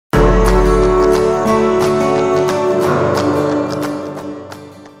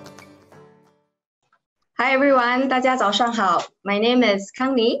everyone. 大家早上好. My name is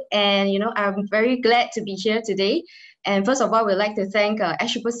Kang Ni, and I'm very glad to be here today. And first of all, we'd like to thank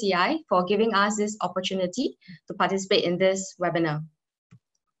SMEICC for giving us this opportunity to participate in this webinar.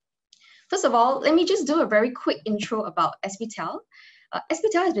 First of all, let me just do a very quick intro about SPTel.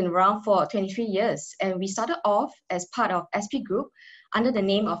 SPTel has been around for 23 years, and we started off as part of SP Group under the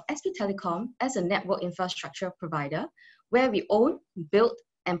name of SP Telecom as a network infrastructure provider, where we own, build,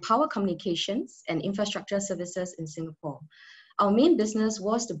 and power communications and infrastructure services in Singapore. Our main business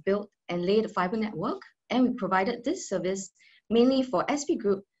was to build and lay the fiber network, and we provided this service mainly for SP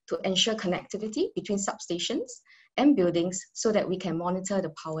Group to ensure connectivity between substations and buildings so that we can monitor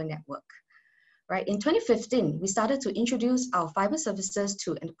the power network. Right, in 2015, we started to introduce our fiber services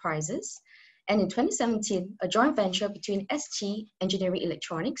to enterprises, and in 2017, a joint venture between ST Engineering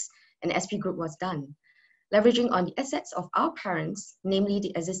Electronics and SP Group was done. Leveraging on the assets of our parents, namely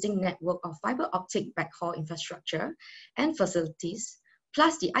the existing network of fiber optic backhaul infrastructure and facilities,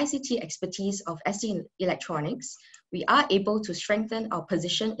 plus the ICT expertise of ST Electronics, we are able to strengthen our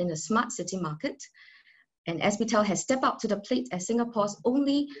position in the smart city market. And SPTel has stepped up to the plate as Singapore's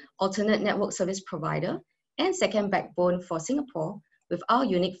only alternate network service provider and second backbone for Singapore with our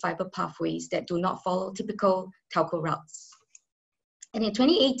unique fiber pathways that do not follow typical telco routes. And in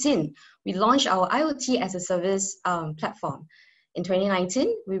 2018, we launched our IoT as a service platform. In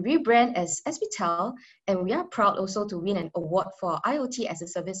 2019, we rebrand as SPTel, and we are proud also to win an award for our IoT as a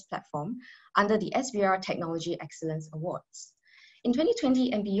service platform under the SBR Technology Excellence Awards. In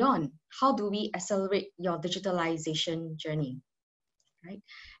 2020 and beyond, how do we accelerate your digitalization journey? Right?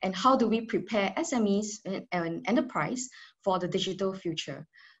 And how do we prepare SMEs and enterprise for the digital future?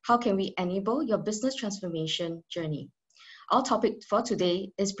 How can we enable your business transformation journey? Our topic for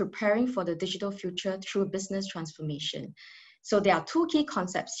today is preparing for the digital future through business transformation. So there are two key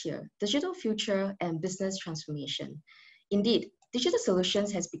concepts here, digital future and business transformation. Indeed, digital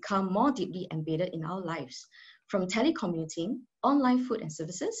solutions has become more deeply embedded in our lives, from telecommuting, online food and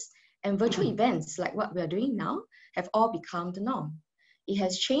services, and virtual events like what we are doing now have all become the norm. It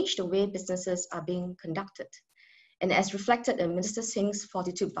has changed the way businesses are being conducted. And as reflected in Minister Singh's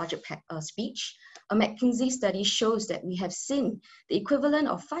Fortitude Budget speech, a McKinsey study shows that we have seen the equivalent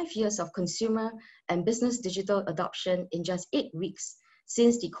of 5 years of consumer and business digital adoption in just 8 weeks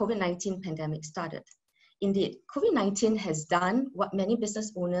since the COVID-19 pandemic started. Indeed, COVID-19 has done what many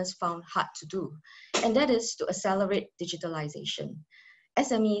business owners found hard to do, and that is to accelerate digitalization.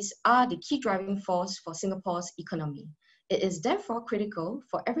 SMEs are the key driving force for Singapore's economy. It is therefore critical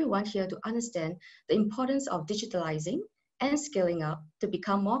for everyone here to understand the importance of digitalizing and scaling up to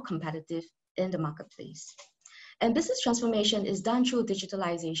become more competitive in the marketplace. And business transformation is done through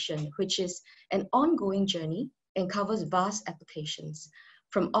digitalization, which is an ongoing journey and covers vast applications,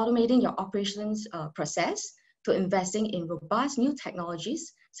 from automating your operations process to investing in robust new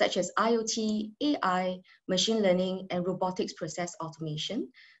technologies such as IoT, AI, machine learning, and robotics process automation.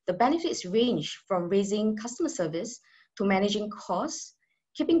 The benefits range from raising customer service to managing costs,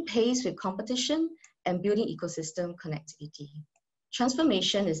 keeping pace with competition, and building ecosystem connectivity.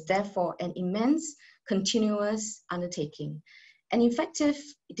 Transformation is therefore an immense, continuous undertaking. An effective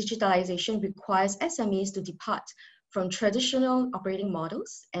digitalization requires SMEs to depart from traditional operating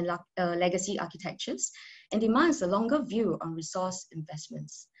models and legacy architectures and demands a longer view on resource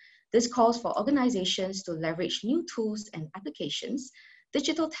investments. This calls for organizations to leverage new tools and applications,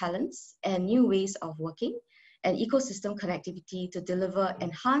 digital talents, and new ways of working, and ecosystem connectivity to deliver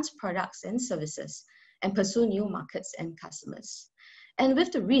enhanced products and services and pursue new markets and customers. And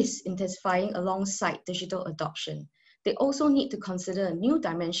with the risks intensifying alongside digital adoption, they also need to consider new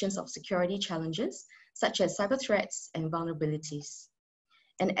dimensions of security challenges, such as cyber threats and vulnerabilities.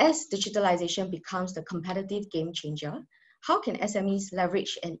 And as digitalization becomes the competitive game changer, how can SMEs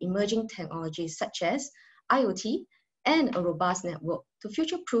leverage an emerging technologies such as IoT and a robust network to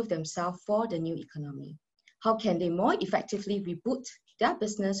future-proof themselves for the new economy? How can they more effectively reboot their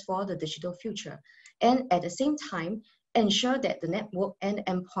business for the digital future and at the same time ensure that the network and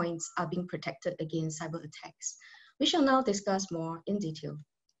endpoints are being protected against cyber attacks? We shall now discuss more in detail.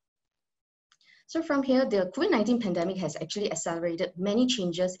 So from here, the COVID-19 pandemic has actually accelerated many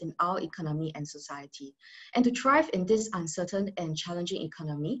changes in our economy and society. And to thrive in this uncertain and challenging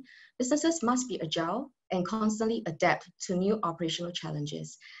economy, businesses must be agile and constantly adapt to new operational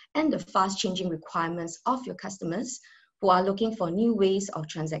challenges and the fast-changing requirements of your customers who are looking for new ways of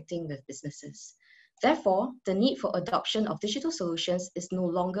transacting with businesses. Therefore, the need for adoption of digital solutions is no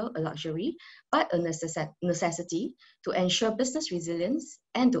longer a luxury, but a necessity to ensure business resilience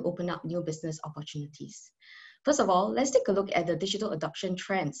and to open up new business opportunities. First of all, let's take a look at the digital adoption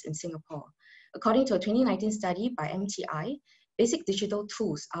trends in Singapore. According to a 2019 study by MTI, basic digital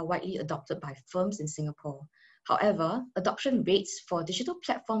tools are widely adopted by firms in Singapore. However, adoption rates for digital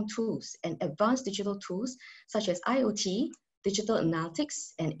platform tools and advanced digital tools such as IoT, digital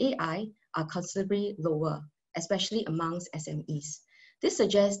analytics, and AI are considerably lower, especially amongst SMEs. This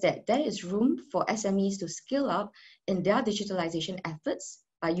suggests that there is room for SMEs to scale up in their digitalization efforts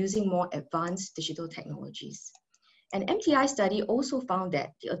by using more advanced digital technologies. An MTI study also found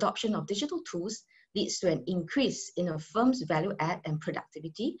that the adoption of digital tools leads to an increase in a firm's value add and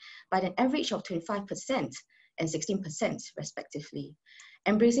productivity by an average of 25% and 16% respectively.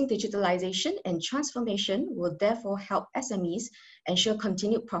 Embracing digitalization and transformation will therefore help SMEs ensure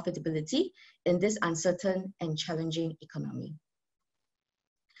continued profitability in this uncertain and challenging economy.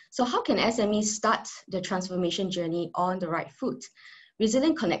 So how can SMEs start the transformation journey on the right foot?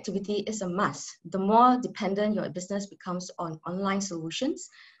 Resilient connectivity is a must. The more dependent your business becomes on online solutions,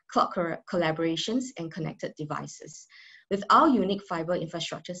 cloud collaborations, and connected devices. With our unique fiber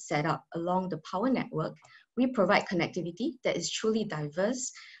infrastructure set up along the power network, we provide connectivity that is truly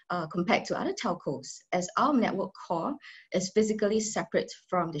diverse compared to other telcos, as our network core is physically separate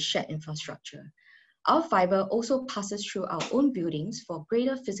from the shared infrastructure. Our fiber also passes through our own buildings for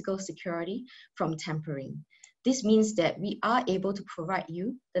greater physical security from tampering. This means that we are able to provide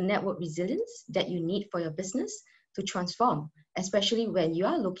you the network resilience that you need for your business to transform, especially when you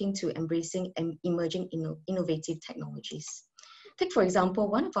are looking to embracing emerging innovative technologies. Take, for example,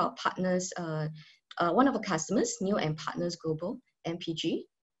 one of our partners, one of our customers, New and Partners Global, MPG.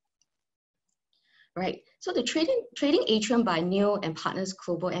 Right, so the trading atrium by New and Partners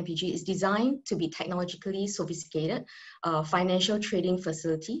Global MPG is designed to be technologically sophisticated financial trading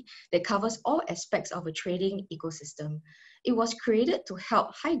facility that covers all aspects of a trading ecosystem. It was created to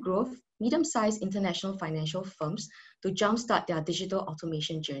help high-growth, medium-sized international financial firms to jumpstart their digital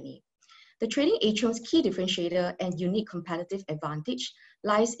automation journey. The trading atrium's key differentiator and unique competitive advantage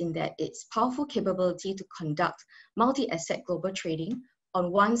lies in that its powerful capability to conduct multi-asset global trading on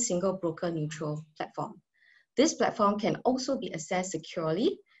one single broker-neutral platform. This platform can also be accessed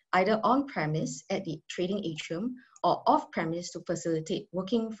securely, either on-premise at the trading atrium or off-premise to facilitate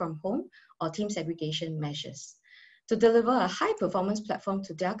working from home or team segregation measures. To deliver a high-performance platform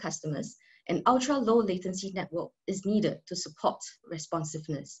to their customers, an ultra-low latency network is needed to support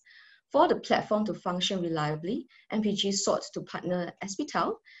responsiveness. For the platform to function reliably, MPG sought to partner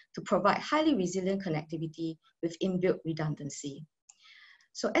SPTel to provide highly resilient connectivity with inbuilt redundancy.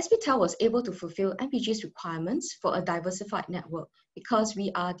 So SPTel was able to fulfill MPG's requirements for a diversified network because we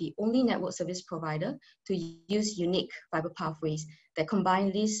are the only network service provider to use unique fiber pathways that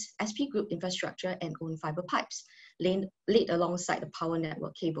combine this SP Group infrastructure and own fiber pipes laid alongside the power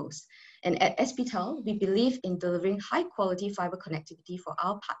network cables. And at SPTel, we believe in delivering high quality fiber connectivity for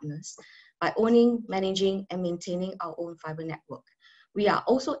our partners by owning, managing, and maintaining our own fiber network. We are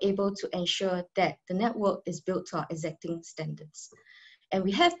also able to ensure that the network is built to our exacting standards. And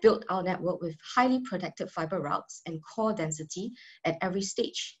we have built our network with highly protected fiber routes and core density at every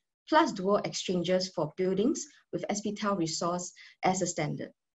stage, plus dual exchanges for buildings with SPTel resource as a standard.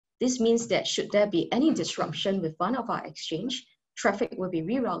 This means that should there be any disruption with one of our exchange, traffic will be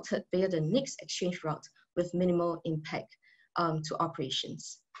rerouted via the next exchange route with minimal impact to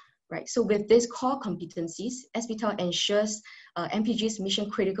operations. Right. So with these core competencies, SPTel ensures MPG's mission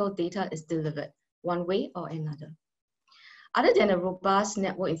critical data is delivered one way or another. Other than a robust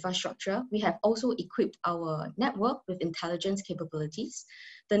network infrastructure, we have also equipped our network with intelligence capabilities.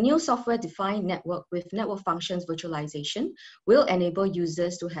 The new software-defined network with network functions virtualization will enable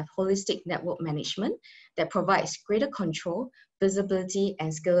users to have holistic network management that provides greater control, visibility, and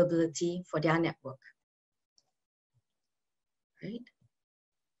scalability for their network. Right.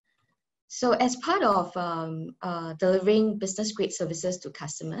 So as part of delivering business-grade services to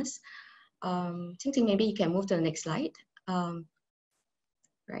customers, Ting Ting, maybe you can move to the next slide.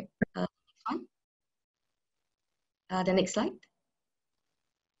 Right. The next slide.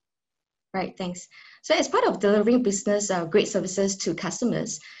 Right, thanks. So as part of delivering business-grade services to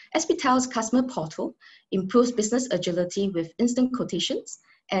customers, SPTel's customer portal improves business agility with instant quotations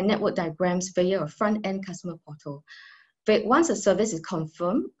and network diagrams via a front-end customer portal. But once a service is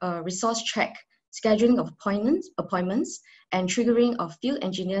confirmed, resource check, scheduling of appointments, and triggering of field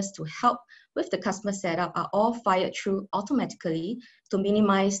engineers to help with the customer setup are all fired through automatically to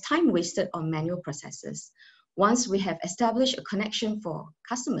minimize time wasted on manual processes. Once we have established a connection for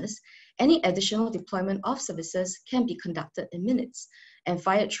customers, any additional deployment of services can be conducted in minutes and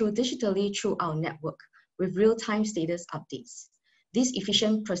fired through digitally through our network with real-time status updates. These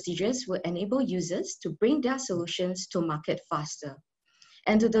efficient procedures will enable users to bring their solutions to market faster.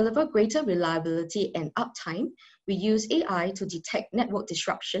 And to deliver greater reliability and uptime, we use AI to detect network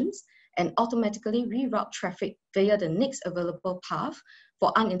disruptions and automatically reroute traffic via the next available path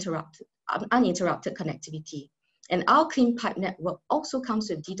for uninterrupted connectivity. And our clean pipe network also comes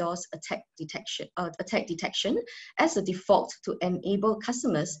with DDoS attack detection as a default to enable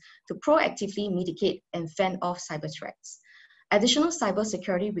customers to proactively mitigate and fend off cyber threats. Additional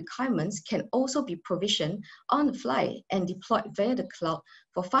cybersecurity requirements can also be provisioned on the fly and deployed via the cloud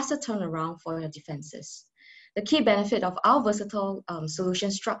for faster turnaround for your defenses. The key benefit of our versatile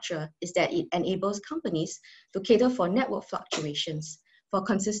solution structure is that it enables companies to cater for network fluctuations, for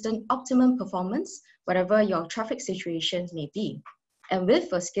consistent optimum performance, whatever your traffic situation may be. And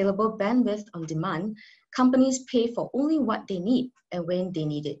with a scalable bandwidth on demand, companies pay for only what they need and when they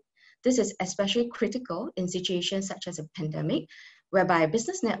need it. This is especially critical in situations such as a pandemic, whereby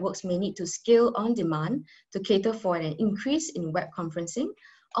business networks may need to scale on demand to cater for an increase in web conferencing,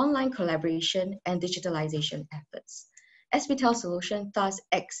 online collaboration, and digitalization efforts. SBTel solution thus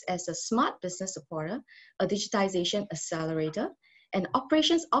acts as a smart business supporter, a digitization accelerator, an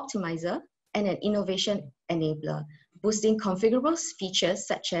operations optimizer, and an innovation enabler, boosting configurable features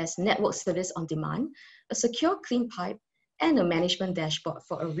such as network service on demand, a secure clean pipe, and a management dashboard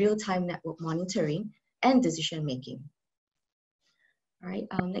for a real-time network monitoring and decision-making. All right,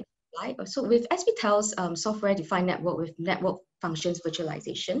 next slide. So with SBTel's software-defined network with network functions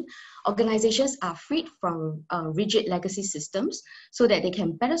virtualization, organizations are freed from rigid legacy systems so that they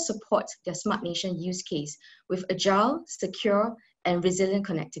can better support their Smart Nation use case with agile, secure, and resilient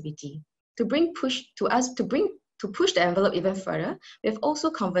connectivity. To push the envelope even further, we've also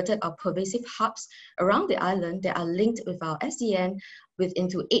converted our pervasive hubs around the island that are linked with our SDN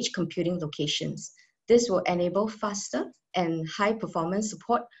into edge computing locations. This will enable faster and high performance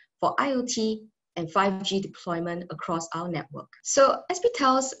support for IoT and 5G deployment across our network. So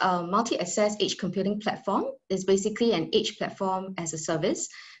SBTel's multi-access edge computing platform is basically an edge platform as a service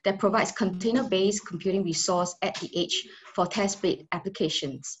that provides container-based computing resource at the edge for test-bed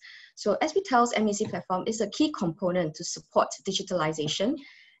applications. So SBTel's MEC platform is a key component to support digitalization,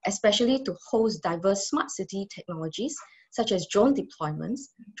 especially to host diverse smart city technologies such as drone deployments,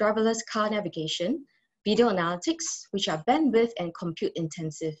 driverless car navigation, video analytics, which are bandwidth and compute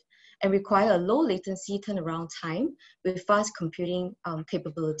intensive and require a low latency turnaround time with fast computing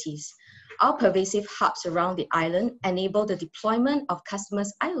capabilities. Our pervasive hubs around the island enable the deployment of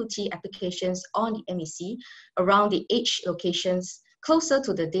customers' IoT applications on the MEC around the edge locations closer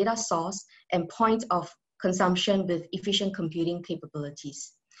to the data source and point of consumption with efficient computing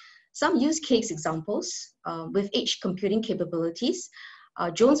capabilities. Some use case examples with edge computing capabilities,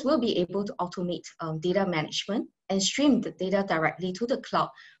 drones will be able to automate data management and stream the data directly to the cloud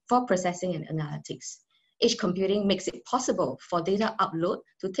for processing and analytics. Edge computing makes it possible for data upload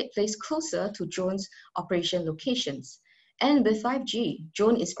to take place closer to drones' operation locations. And with 5G,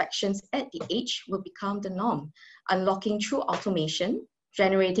 drone inspections at the edge will become the norm, unlocking true automation,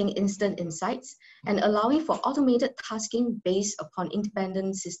 generating instant insights, and allowing for automated tasking based upon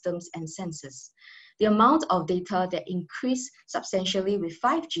independent systems and sensors. The amount of data that increased substantially with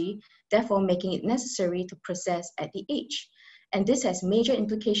 5G, therefore making it necessary to process at the edge. And this has major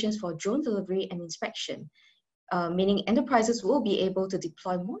implications for drone delivery and inspection, meaning enterprises will be able to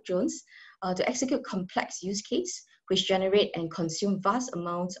deploy more drones to execute complex use cases, which generate and consume vast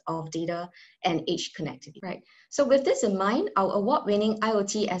amounts of data and edge connectivity. Right. So with this in mind, our award-winning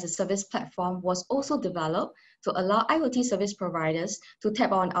IoT as a service platform was also developed to allow IoT service providers to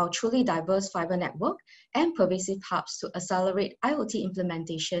tap on our truly diverse fiber network and pervasive hubs to accelerate IoT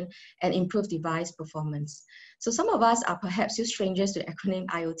implementation and improve device performance. So some of us are perhaps still strangers to the acronym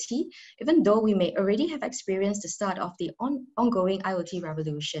IoT, even though we may already have experienced the start of the ongoing IoT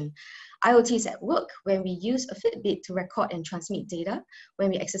revolution. IoT is at work when we use a Fitbit to record and transmit data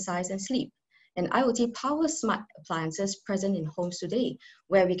when we exercise and sleep. And IoT powers smart appliances present in homes today,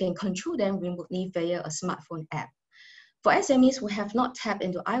 where we can control them remotely via a smartphone app. For SMEs who have not tapped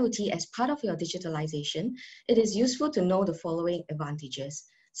into IoT as part of your digitalization, it is useful to know the following advantages,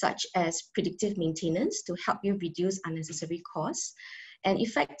 such as predictive maintenance to help you reduce unnecessary costs, and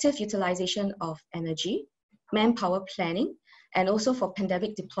effective utilization of energy, manpower planning, and also for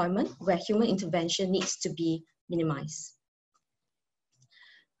pandemic deployment where human intervention needs to be minimized.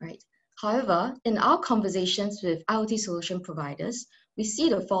 Right. However, in our conversations with IoT solution providers, we see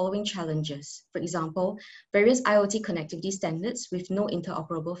the following challenges. For example, various IoT connectivity standards with no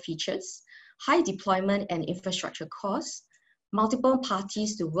interoperable features, high deployment and infrastructure costs, multiple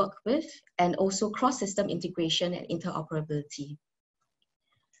parties to work with, and also cross-system integration and interoperability.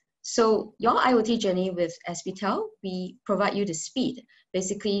 So your IoT journey with SBTel, we provide you the speed,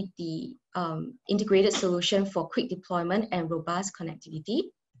 basically the integrated solution for quick deployment and robust connectivity.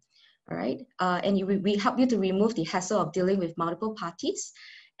 All right, and we help you to remove the hassle of dealing with multiple parties.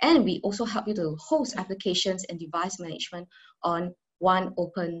 And we also help you to host applications and device management on one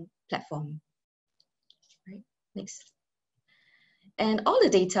open platform. Right, next. And all the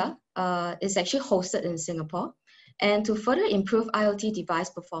data is actually hosted in Singapore. And to further improve IoT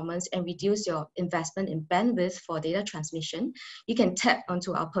device performance and reduce your investment in bandwidth for data transmission, you can tap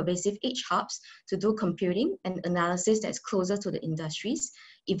onto our pervasive edge hubs to do computing and analysis that's closer to the industries,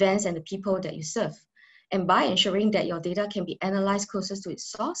 events, and the people that you serve. And by ensuring that your data can be analyzed closest to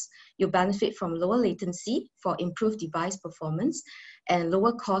its source, you benefit from lower latency for improved device performance and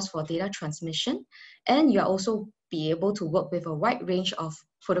lower cost for data transmission. And you'll also be able to work with a wide range of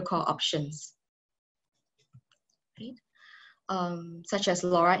protocol options, right? Such as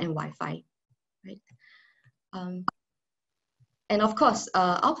LoRa and Wi-Fi, right? And of course,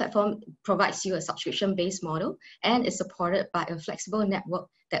 our platform provides you a subscription-based model and is supported by a flexible network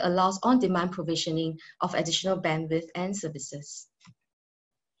that allows on-demand provisioning of additional bandwidth and services.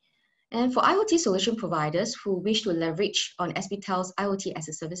 And for IoT solution providers who wish to leverage on SBTel's IoT as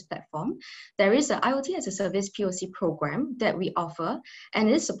a Service platform, there is an IoT as a Service POC program that we offer, and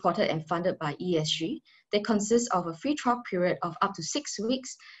it is supported and funded by ESG. That consists of a free trial period of up to 6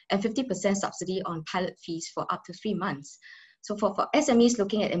 weeks and 50% subsidy on pilot fees for up to 3 months. So for SMEs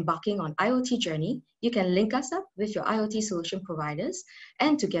looking at embarking on IoT journey, you can link us up with your IoT solution providers,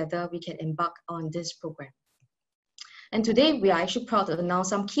 and together we can embark on this program. And today we are actually proud to announce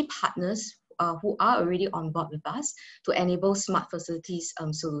some key partners who are already on board with us to enable smart facilities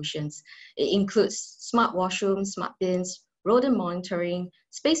solutions. It includes smart washrooms, smart bins, rodent monitoring,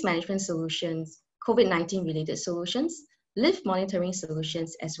 space management solutions, COVID-19 related solutions, lift monitoring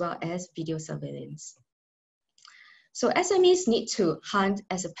solutions, as well as video surveillance. So SMEs need to hunt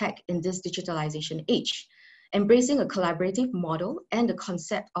as a pack in this digitalization age. Embracing a collaborative model and the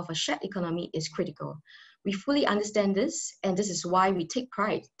concept of a shared economy is critical. We fully understand this, and this is why we take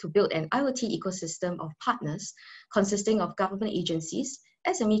pride to build an IoT ecosystem of partners consisting of government agencies,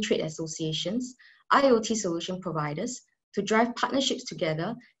 SME trade associations, IoT solution providers to drive partnerships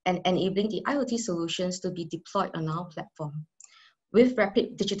together and enabling the IoT solutions to be deployed on our platform. With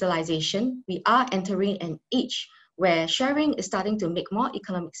rapid digitalization, we are entering an age where sharing is starting to make more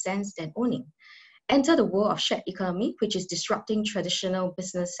economic sense than owning. Enter the world of shared economy, which is disrupting traditional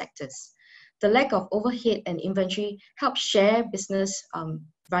business sectors. The lack of overhead and inventory helps share business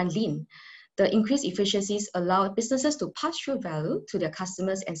run lean. The increased efficiencies allow businesses to pass through value to their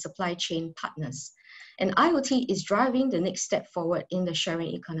customers and supply chain partners. And IoT is driving the next step forward in the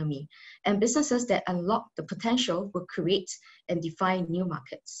sharing economy. And businesses that unlock the potential will create and define new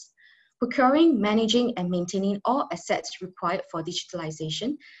markets. Procuring, managing, and maintaining all assets required for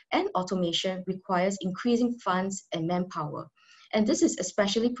digitalization and automation requires increasing funds and manpower. And this is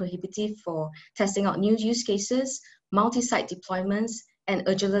especially prohibitive for testing out new use cases, multi-site deployments, and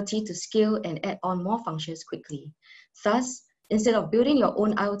agility to scale and add on more functions quickly. Thus, instead of building your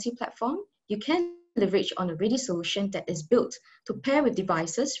own IoT platform, you can leverage on a ready solution that is built to pair with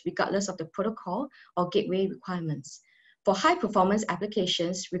devices regardless of the protocol or gateway requirements. For high-performance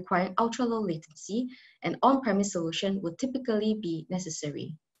applications requiring ultra-low latency, an on-premise solution will typically be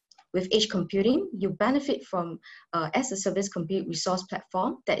necessary. With edge computing, you benefit from as-a-service compute resource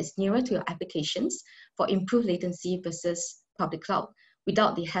platform that is nearer to your applications for improved latency versus public cloud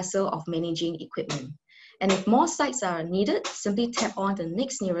without the hassle of managing equipment. And if more sites are needed, simply tap on the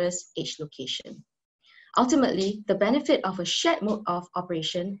next nearest edge location. Ultimately, the benefit of a shared mode of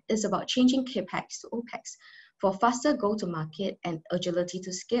operation is about changing CAPEX to OPEX for faster go-to-market and agility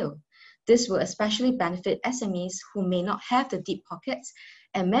to scale. This will especially benefit SMEs who may not have the deep pockets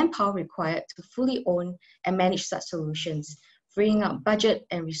and manpower required to fully own and manage such solutions, freeing up budget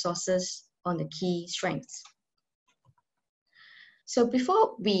and resources on the key strengths. So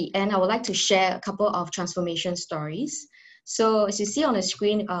before we end, I would like to share a couple of transformation stories. So as you see on the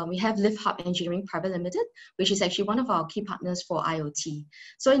screen, we have Lift Hub Engineering Private Limited, which is actually one of our key partners for IoT.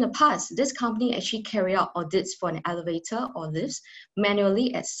 So in the past, this company actually carried out audits for an elevator or lifts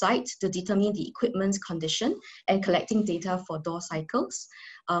manually at site to determine the equipment's condition and collecting data for door cycles,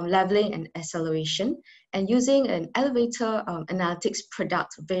 leveling and acceleration, and using an elevator analytics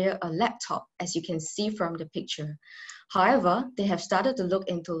product via a laptop, as you can see from the picture. However, they have started to look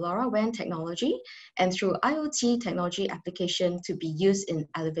into LoRaWAN technology, and through IoT technology application to be used in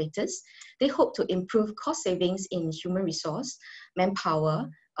elevators, they hope to improve cost savings in human resource, manpower,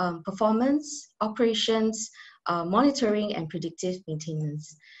 performance, operations, monitoring and predictive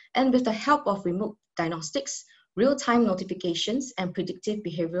maintenance. And with the help of remote diagnostics, real-time notifications, and predictive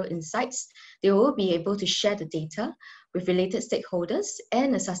behavioral insights, they will be able to share the data with related stakeholders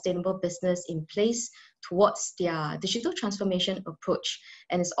and a sustainable business in place towards their digital transformation approach.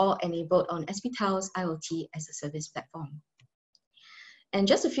 And it's all enabled on SMEICC's IoT as a service platform. And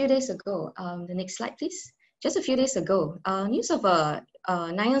just a few days ago, the next slide, please. Just a few days ago, news of a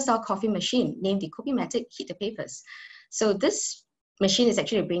 9-style coffee machine named the Copymatic hit the papers. So this machine is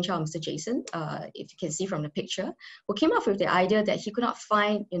actually a brainchild of Mr. Jason, if you can see from the picture, who came up with the idea that he could not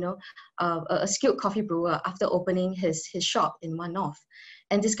find, a skilled coffee brewer after opening his shop in One North.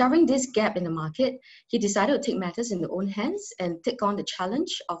 And discovering this gap in the market, he decided to take matters in his own hands and take on the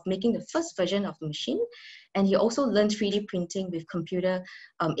challenge of making the first version of the machine. And he also learned 3D printing with computer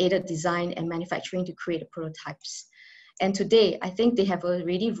aided design and manufacturing to create the prototypes. And today, I think they have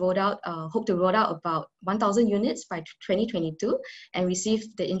already rolled out, hope to roll out about 1,000 units by 2022 and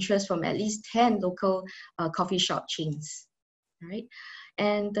received the interest from at least 10 local coffee shop chains. All right.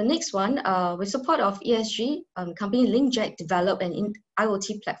 And the next one, with support of ESG, company LinkJack developed an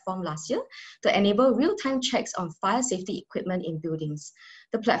IoT platform last year to enable real-time checks on fire safety equipment in buildings.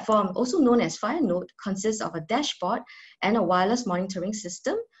 The platform, also known as FireNode, consists of a dashboard and a wireless monitoring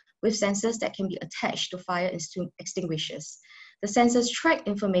system with sensors that can be attached to fire extinguishers. The sensors track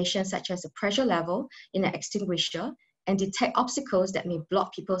information such as the pressure level in an extinguisher and detect obstacles that may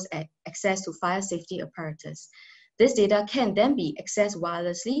block people's access to fire safety apparatus. This data can then be accessed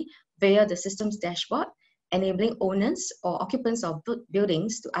wirelessly via the system's dashboard, enabling owners or occupants of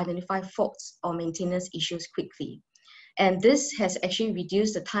buildings to identify faults or maintenance issues quickly. And this has actually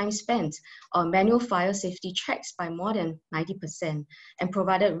reduced the time spent on manual fire safety checks by more than 90% and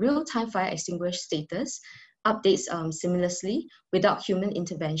provided real-time fire extinguisher status updates seamlessly without human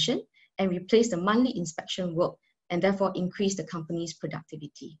intervention and replaced the monthly inspection work and therefore increased the company's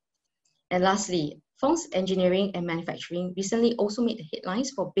productivity. And lastly, Fong's Engineering and Manufacturing recently also made the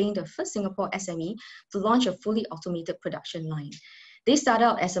headlines for being the first Singapore SME to launch a fully automated production line. They started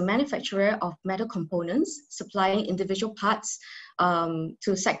out as a manufacturer of metal components, supplying individual parts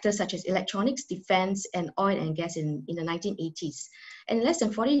to sectors such as electronics, defense, and oil and gas in the 1980s. And in less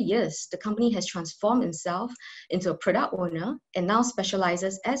than 40 years, the company has transformed itself into a product owner and now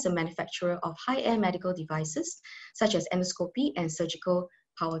specializes as a manufacturer of high-end medical devices, such as endoscopy and surgical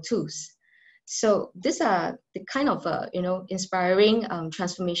power tools. So these are the kind of inspiring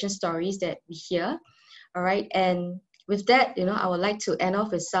transformation stories that we hear. All right, and with that, I would like to end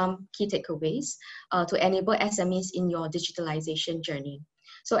off with some key takeaways to enable SMEs in your digitalization journey.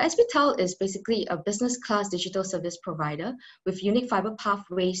 So SMEICC is basically a business class digital service provider with unique fiber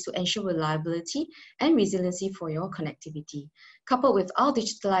pathways to ensure reliability and resiliency for your connectivity, coupled with our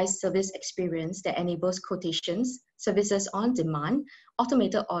digitalized service experience that enables quotations, services on demand,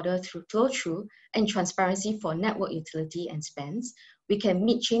 automated order through flow-through, and transparency for network utility and spends. We can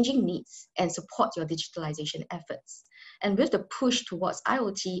meet changing needs and support your digitalization efforts. And with the push towards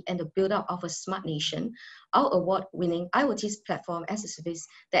IoT and the build-up of a smart nation, our award-winning IoT platform as a service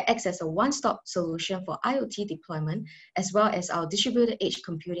that acts as a one-stop solution for IoT deployment, as well as our distributed edge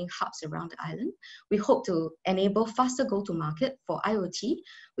computing hubs around the island, we hope to enable faster go-to-market for IoT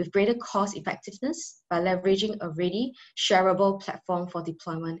with greater cost effectiveness by leveraging a ready, shareable platform for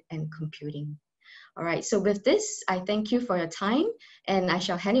deployment and computing. All right, so with this, I thank you for your time, and I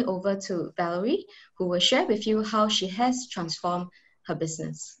shall hand it over to Valerie, who will share with you how she has transformed her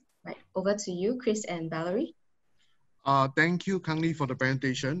business. Right, over to you, Chris and Valerie. Thank you, Kang Lee, for the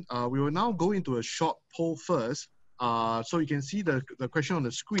presentation. We will now go into a short poll first. So you can see the question on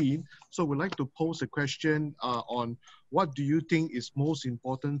the screen. So we'd like to pose a question on what do you think is most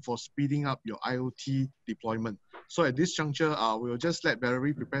important for speeding up your IoT deployment? So at this juncture, we'll just let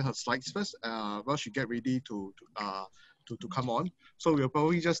Valerie prepare her slides first while she get ready to come on. So we'll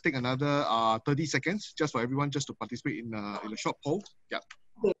probably just take another 30 seconds just for everyone just to participate in a short poll. Yeah.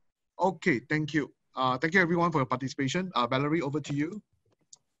 Okay, thank you. Thank you everyone for your participation. Valerie, over to you.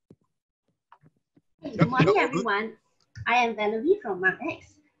 Good morning, everyone. I am Valerie from SMEICC.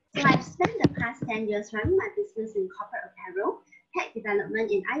 So I've spent the past 10 years running my business in corporate apparel, tech development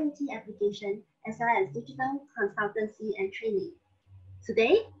in IoT application, as well as digital consultancy and training.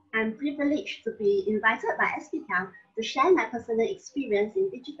 Today, I'm privileged to be invited by SMEICC to share my personal experience in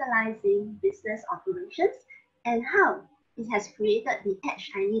digitalizing business operations and how it has created the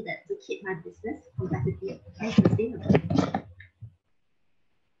edge I needed to keep my business competitive and sustainable.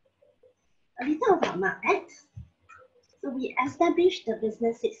 A little about SMEICC. So we established the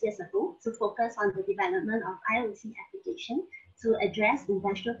business 6 years ago to focus on the development of IoT application to address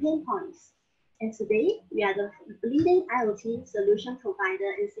industrial pain points. And today, we are the leading IoT solution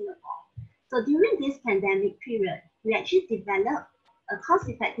provider in Singapore. So during this pandemic period, we actually developed a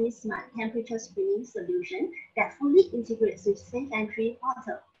cost-effective smart temperature screening solution that fully integrates with Safe Entry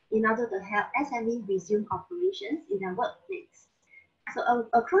portal in order to help SME resume operations in their workplace. So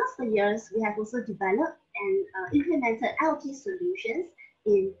across the years, we have also developed and implemented IoT solutions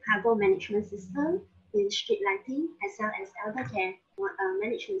in cargo management system, in street lighting, as well as elder care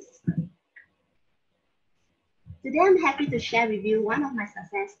management system. Today, I'm happy to share with you one of my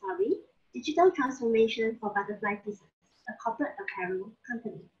success stories, digital transformation for Butterfly Pieces, a corporate apparel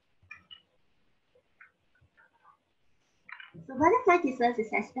company. So Butterfly Pieces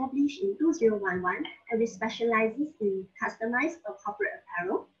is established in 2011 and we specializes in customized corporate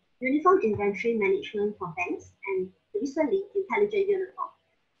apparel, uniform inventory management for banks, and recently intelligent uniform.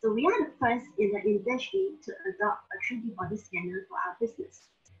 So we are the first in the industry to adopt a 3D body scanner for our business.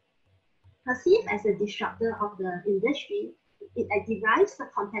 Perceived as a disruptor of the industry, it derives a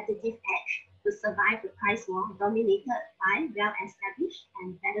competitive edge to survive the price war dominated by well-established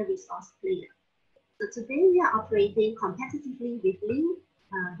and better resource players. So today we are operating competitively with lean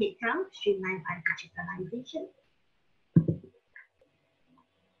headcount streamlined by digitalization.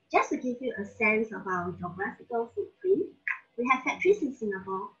 Just to give you a sense of our geographical footprint, we have factories in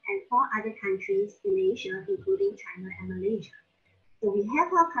Singapore and 4 other countries in Asia, including China and Malaysia. So we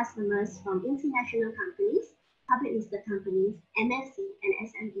have our customers from international companies, public listed companies, MNC, and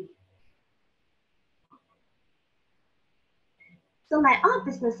SME. So like all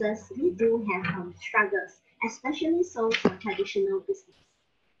businesses, we do have struggles, especially so for traditional business.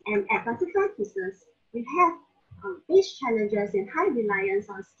 And at Butterfly Pieces, we have faced challenges in high reliance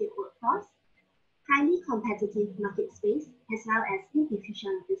on skilled workforce, highly competitive market space, as well as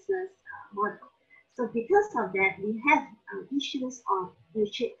inefficient business model. So because of that, we have issues of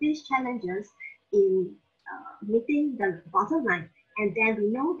these challenges in meeting the bottom line, and then we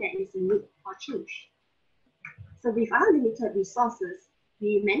know there is a need for change. So with our limited resources,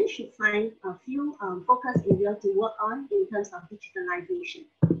 we managed to find a few focus areas to work on in terms of digitalization.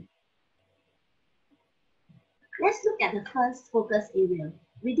 Let's look at the first focus area.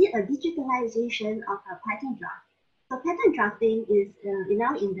 We did a digitalization of our pattern draft. So pattern drafting is, in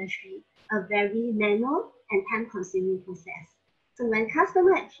our industry, a very manual and time-consuming process. So when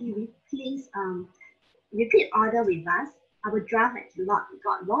customer actually repeat order with us, our draft actually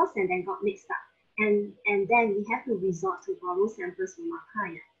got lost and then got mixed up. And then we have to resort to borrow samples from our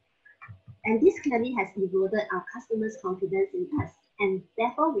client. And this clearly has eroded our customers' confidence in us, and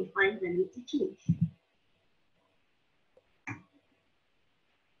therefore we find the need to change.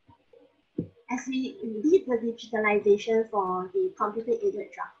 As we did the digitalization for the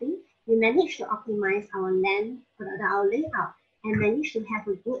computer-aided drafting, we managed to optimize our layout and managed to have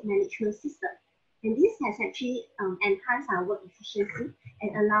a good management system. And this has actually enhanced our work efficiency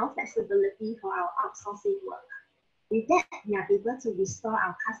and allow flexibility for our outsourcing work. With that, we are able to restore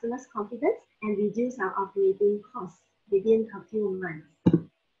our customers' confidence and reduce our operating costs within a few months.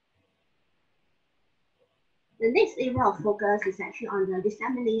 The next area of focus is actually on the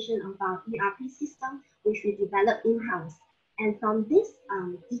dissemination of our ERP system, which we developed in-house. And from this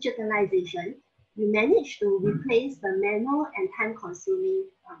digitalization, we managed to replace the manual and time-consuming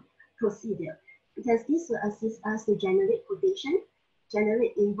procedure, because this will assist us to generate quotation,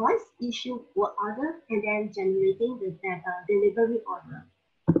 generate invoice, issue work order, and then generating the delivery order.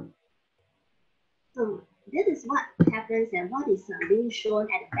 So this is what happens and what is being shown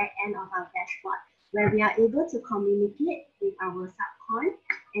at the back end of our dashboard, where we are able to communicate with our subcon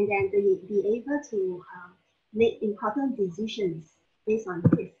and then be able to make important decisions based on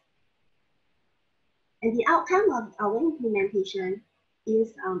this. And the outcome of our implementation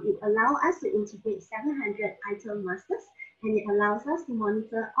is it allows us to integrate 700 item masters, and it allows us to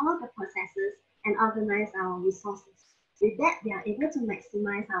monitor all the processes and organize our resources. With that, we are able to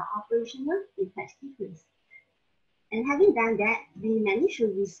maximize our operational effectiveness. And having done that, we managed to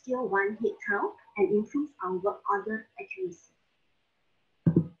reskill one headcount and improve our work order accuracy.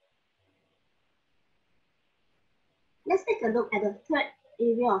 Let's take a look at the third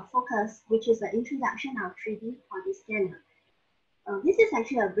area of focus, which is the introduction of 3D body scanner. This is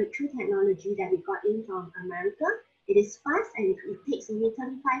actually a breakthrough technology that we got in from America. It is fast and it takes only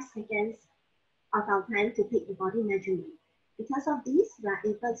 35 seconds of our time to take the body measurement. Because of this, we are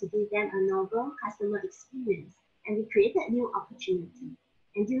able to give them a novel customer experience, and we created new opportunity.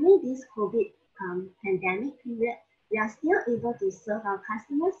 And during this COVID pandemic period, we are still able to serve our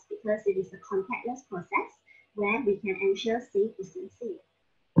customers because it is a contactless process where we can ensure safe distancing.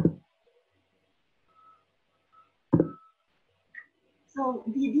 So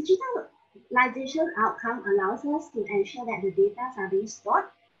the digitalization outcome allows us to ensure that the data are being stored,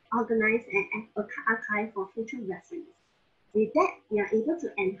 organized, and archived for future reference. With that, we are able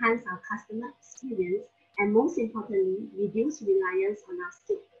to enhance our customer experience and, most importantly, reduce reliance on our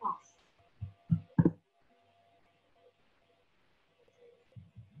skilled force.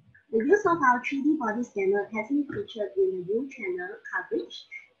 The use of our 3D body scanner has been featured in the new channel coverage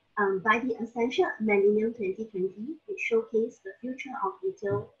by the Essential Millennium 2020, which showcased the future of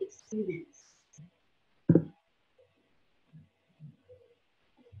retail experience.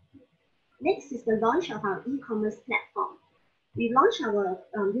 Next is the launch of our e-commerce platform. We launched our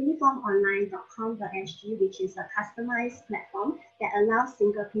uniformonline.com.sg, which is a customized platform that allows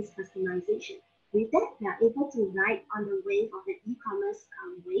single-piece customization. With that, we are able to ride on the wave of the e-commerce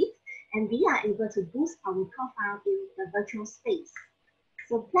wave, and we are able to boost our profile in the virtual space.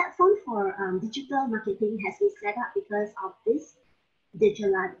 So platform for digital marketing has been set up because of this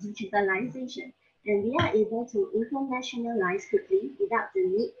digitalization, and we are able to internationalize quickly without the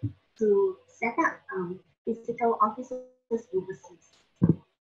need to set up physical offices overseas.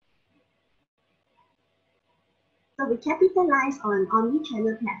 So we capitalize on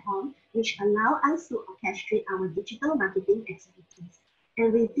omni-channel platform, which allow us to orchestrate our digital marketing activities.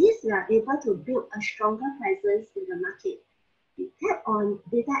 And with this, we are able to build a stronger presence in the market. We tap on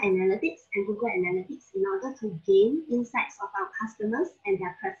data analytics and Google Analytics in order to gain insights of our customers and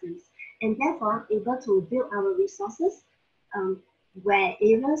their preference, and therefore able to build our resources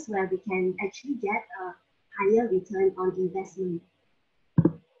areas where we can actually get a higher return on investment.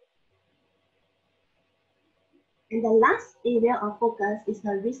 And the last area of focus is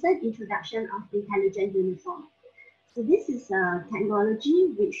the recent introduction of intelligent uniform. So this is a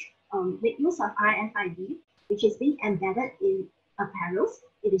technology which makes use of RFID, which is being embedded in apparels.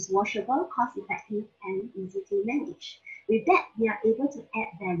 It is washable, cost-effective, and easy to manage. With that, we are able to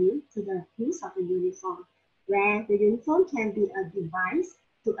add value to the use of the uniform, where the uniform can be a device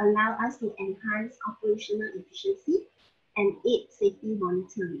to allow us to enhance operational efficiency and aid safety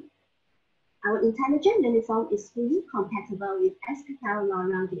monitoring. Our intelligent uniform is fully compatible with SQL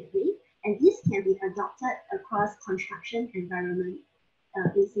LoRa gateway, and this can be adopted across construction environment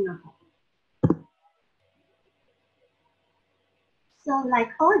in Singapore. So like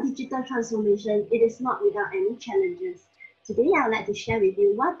all digital transformation, it is not without any challenges. Today, I would like to share with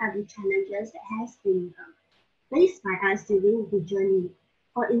you what are the challenges that has been faced by us during the journey.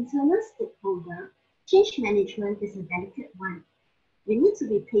 For internal stakeholder, change management is a delicate one. We need to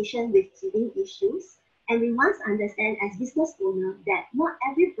be patient with teething issues, and we must understand as business owners that not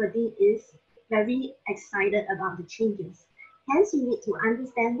everybody is very excited about the changes. Hence, we need to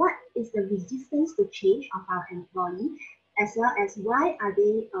understand what is the resistance to change of our employee, as well as why are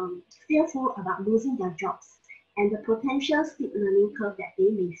they fearful about losing their jobs, and the potential steep learning curve that they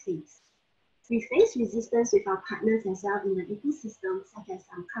may face. We face resistance with our partners as well in the ecosystem, such as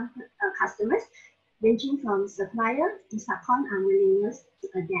customers, ranging from suppliers to subcon unwillingness to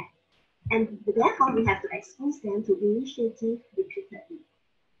adapt. And therefore, we have to expose them to initiative repeatedly.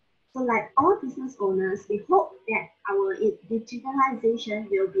 So like all business owners, we hope that our digitalization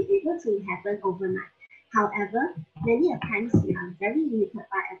will be able to happen overnight. However, many times we are very limited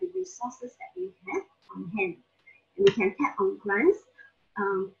by the resources that we have on hand. And we can tap on grants,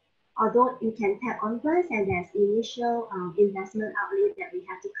 although you can tap on grants and there's initial investment outlay that we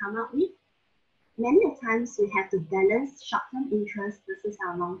have to come up with. Many times we have to balance short-term interest versus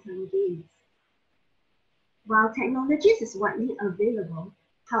our long-term gains. While technologies is widely available,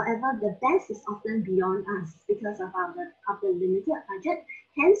 however, the best is often beyond us because of the limited budget.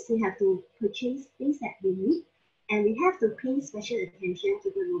 Hence, we have to purchase things that we need, and we have to pay special attention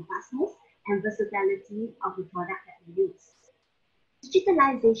to the robustness and versatility of the product that we use.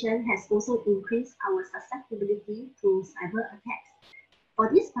 Digitalization has also increased our susceptibility to cyber attacks. For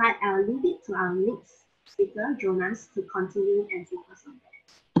this part, I'll leave it to our next speaker, Jonas, to continue and focus on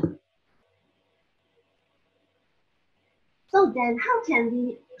that. So then, how can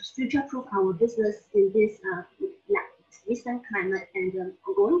we future-proof our business in this recent climate and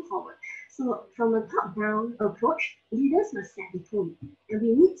going forward? So from a top-down approach, leaders must set the tone, and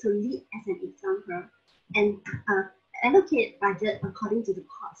we need to lead as an example and allocate budget according to the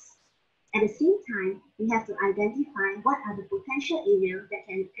cost. At the same time, we have to identify what are the potential areas that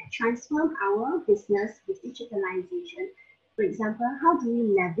can transform our business with digitalization. For example, how do we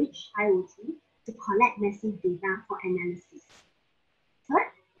leverage IoT to collect massive data for analysis?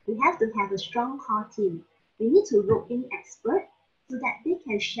 Third, we have to have a strong core team. We need to rope in experts so that they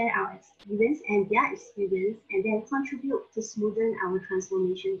can share our experience and their experience and then contribute to smoothen our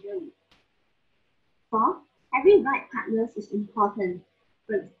transformation journey. Fourth, having right partners is important.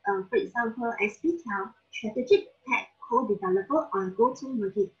 For example, SPTel, strategic tech co-developer or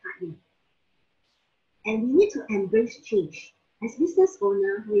go-to-market partner. And we need to embrace change. As business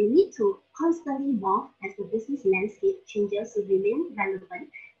owner, we need to constantly evolve as the business landscape changes to remain relevant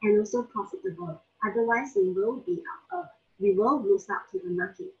and also profitable. Otherwise, we will lose out to the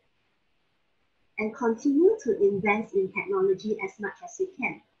market. And continue to invest in technology as much as we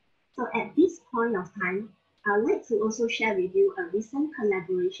can. So at this point of time, I would like to also share with you a recent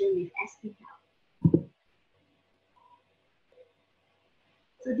collaboration with SPTel.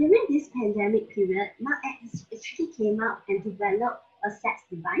 So during this pandemic period, SMEICC actually came out and developed a SaaS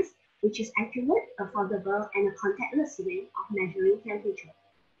device, which is accurate, affordable, and a contactless way of measuring temperature.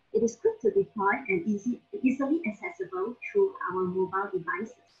 It is quick to deploy and easily accessible through our mobile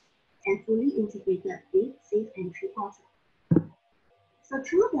devices and fully integrated with safe entry portal. So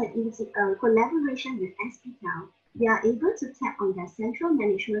through the collaboration with SPTel, we are able to tap on their central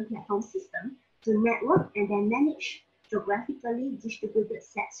management platform system to network and then manage geographically distributed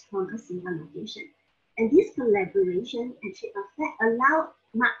sets from a single location. And this collaboration actually allow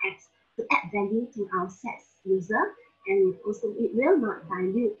SMEICC to add value to our sets user, and also it will not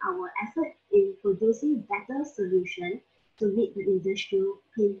dilute our effort in producing better solutions to meet the industrial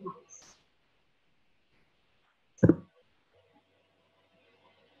pain points.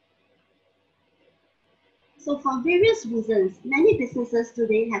 So for various reasons, many businesses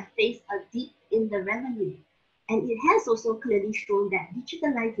today have faced a dip in the revenue. And it has also clearly shown that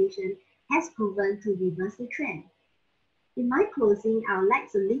digitalization has proven to reverse the trend. In my closing, I would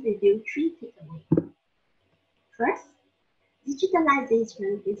like to leave with you 3 takeaways. First,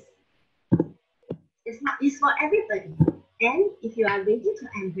 digitalization is for everybody. And if you are ready to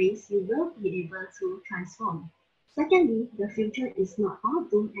embrace, you will be able to transform. Secondly, the future is not all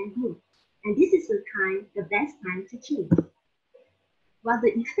doom and gloom. And this is the best time to change. While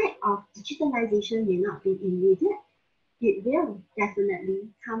the effect of digitalization may not be immediate, it will definitely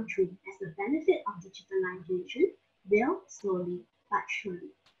come true as the benefit of digitalization will slowly but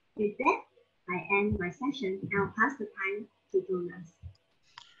surely. With that, I end my session and I'll pass the time to Jonas.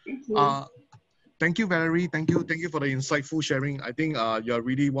 Thank you. Thank you, Valerie. Thank you for the insightful sharing. I think you're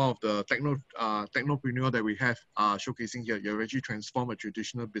really one of the technopreneur that we have showcasing here. You've actually transformed a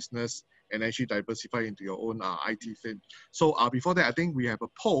traditional business and actually diversify into your own IT field. So before that, I think we have a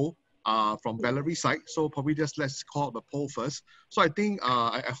poll from Valerie's side. So probably just let's call the poll first. So I think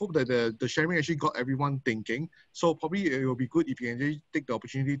I hope that the sharing actually got everyone thinking. So probably it will be good if you can really take the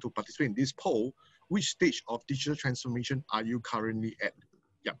opportunity to participate in this poll. Which stage of digital transformation are you currently at?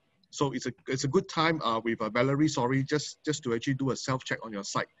 So it's a good time with Valerie, sorry, just to actually do a self-check on your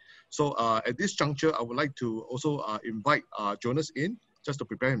site. So at this juncture, I would like to also invite Jonas in just to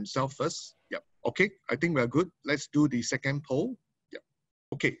prepare himself first. Yeah. Okay, I think we're good. Let's do the second poll. Yeah.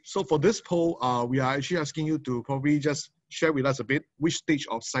 Okay, so for this poll, we are actually asking you to probably just share with us a bit, which stage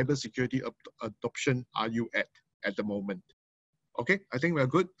of cybersecurity adoption are you at the moment? Okay, I think we're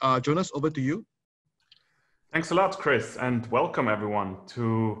good. Jonas, over to you. Thanks a lot, Chris, and welcome everyone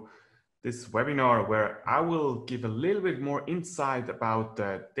to this webinar where I will give a little bit more insight about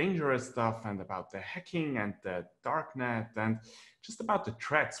the dangerous stuff and about the hacking and the darknet and just about the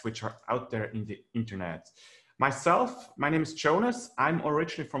threats which are out there in the internet. Myself, my name is Jonas. I'm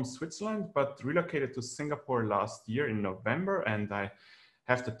originally from Switzerland, but relocated to Singapore last year in November, and I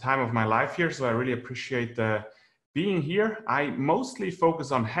have the time of my life here, so I really appreciate being here. I mostly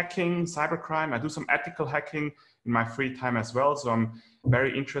focus on hacking, cybercrime. I do some ethical hacking in my free time as well. So I'm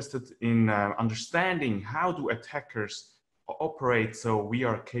very interested in understanding how do attackers operate so we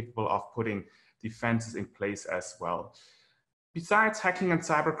are capable of putting defenses in place as well. Besides hacking and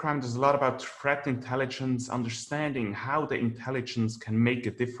cybercrime, there's a lot about threat intelligence, understanding how the intelligence can make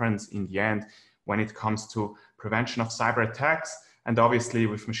a difference in the end when it comes to prevention of cyber attacks. And obviously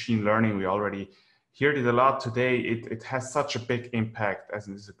with machine learning, we already heard it a lot today. It has such a big impact as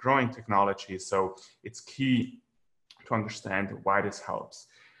it is a growing technology. So it's key to understand why this helps.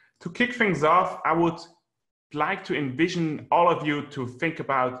 To kick things off, I would like to envision all of you to think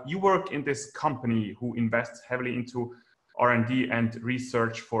about, you work in this company who invests heavily into R&D and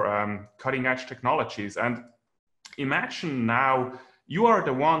research for cutting edge technologies. And imagine now you are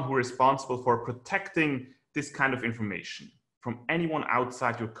the one who is responsible for protecting this kind of information from anyone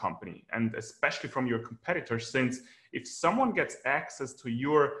outside your company, and especially from your competitors, since if someone gets access to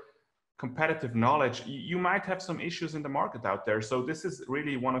your competitive knowledge, you might have some issues in the market out there. So this is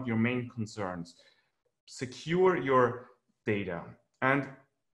really one of your main concerns. Secure your data. And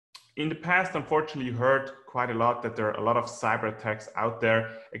in the past, unfortunately, you heard quite a lot that there are a lot of cyber attacks out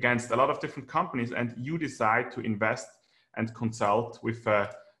there against a lot of different companies, and you decide to invest and consult with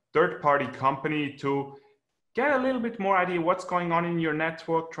a third-party company to get a little bit more idea what's going on in your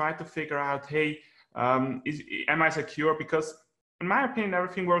network, try to figure out, hey, am I secure? Because in my opinion,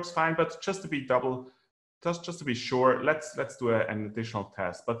 everything works fine, but just to be just to be sure, let's do an additional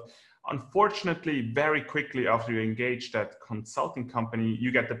test. But unfortunately, very quickly after you engage that consulting company,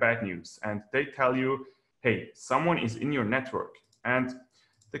 you get the bad news and they tell you, hey, someone is in your network. And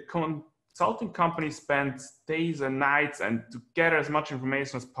the consulting company spends days and nights and to gather as much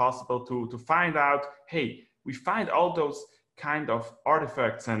information as possible to find out, hey, we find all those kind of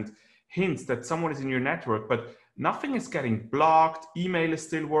artifacts and hints that someone is in your network, but nothing is getting blocked, email is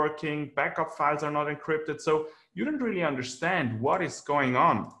still working, backup files are not encrypted, so you don't really understand what is going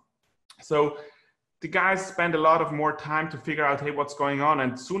on. So the guys spend a lot of more time to figure out, hey, what's going on,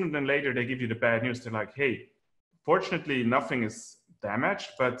 and sooner than later they give you the bad news. They're like, hey, fortunately nothing is damaged,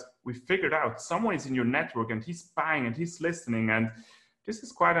 but we figured out someone is in your network and he's spying and he's listening, and this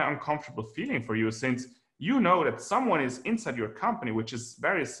is quite an uncomfortable feeling for you, since you know that someone is inside your company, which is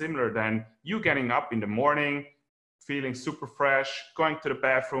very similar than you getting up in the morning, feeling super fresh, going to the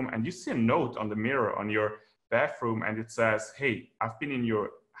bathroom, and you see a note on the mirror on your bathroom and it says, hey, I've been in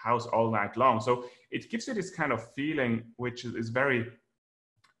your house all night long. So it gives you this kind of feeling, which is very,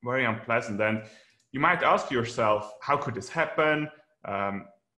 very unpleasant. And you might ask yourself, how could this happen?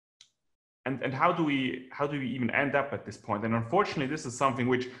 And how do we even end up at this point? And unfortunately, this is something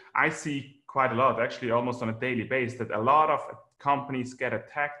which I see quite a lot, actually almost on a daily basis, that a lot of companies get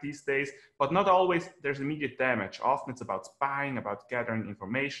attacked these days, but not always there's immediate damage. Often it's about spying, about gathering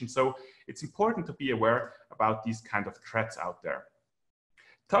information. So it's important to be aware about these kind of threats out there.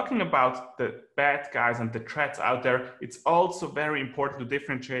 Talking about the bad guys and the threats out there, it's also very important to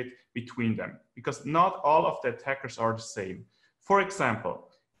differentiate between them, because not all of the attackers are the same. For example,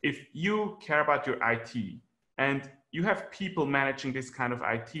 if you care about your IT and you have people managing this kind of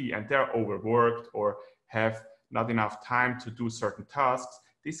IT and they're overworked or have not enough time to do certain tasks,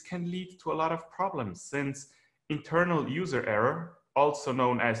 this can lead to a lot of problems, since internal user error, also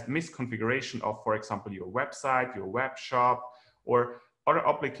known as misconfiguration of, for example, your website, your web shop, or other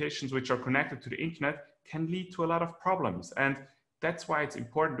applications which are connected to the internet, can lead to a lot of problems. And that's why it's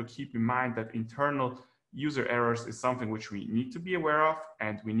important to keep in mind that internal user errors is something which we need to be aware of,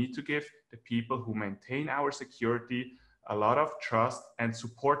 and we need to give the people who maintain our security a lot of trust and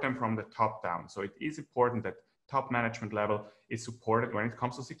support them from the top down. So it is important that top management level is supported when it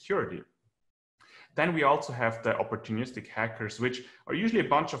comes to security. Then we also have the opportunistic hackers, which are usually a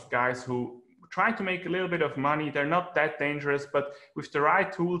bunch of guys who try to make a little bit of money. They're not that dangerous, but with the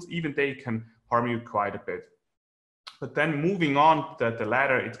right tools, even they can harm you quite a bit. But then moving on the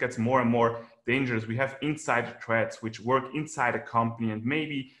ladder, it gets more and more dangerous. We have insider threats which work inside a company, and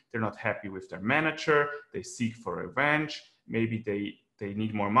maybe they're not happy with their manager. They seek for revenge. Maybe they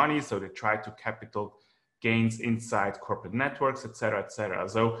need more money, so they try to capital gains inside corporate networks, etc., etc.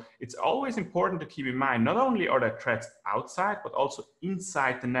 So it's always important to keep in mind, not only are there threats outside, but also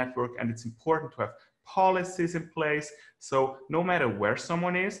inside the network. And it's important to have policies in place. So no matter where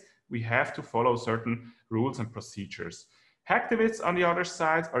someone is, we have to follow certain rules and procedures. Hacktivists, on the other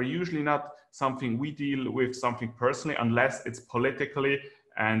side, are usually not something we deal with something personally, unless it's politically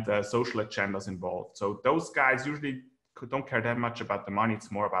and social agendas involved. So those guys usually don't care that much about the money.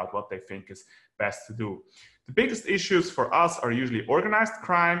 It's more about what they think is best to do. The biggest issues for us are usually organized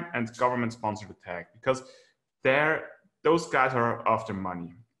crime and government-sponsored attack, because those guys are after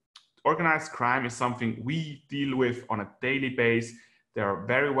money. Organized crime is something we deal with on a daily basis. They are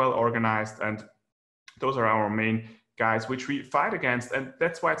very well organized, and those are our main guys which we fight against. And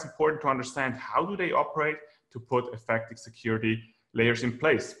that's why it's important to understand how do they operate to put effective security layers in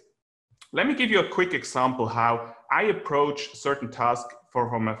place. Let me give you a quick example how I approach certain tasks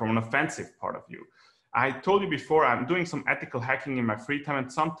from an offensive part of view. I told you before, I'm doing some ethical hacking in my free time,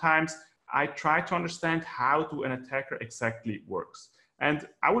 and sometimes I try to understand how do an attacker exactly works. And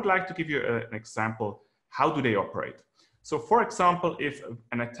I would like to give you an example. How do they operate? So for example, if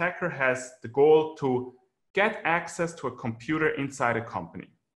an attacker has the goal to get access to a computer inside a company,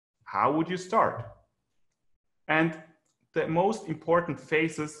 how would you start? And the most important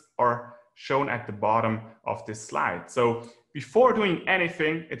phases are shown at the bottom of this slide. So before doing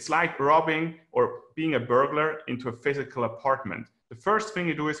anything, it's like robbing or being a burglar into a physical apartment. The first thing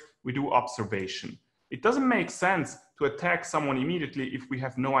you do is we do observation. It doesn't make sense to attack someone immediately if we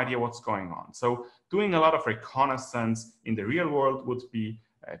have no idea what's going on. So doing a lot of reconnaissance in the real world would be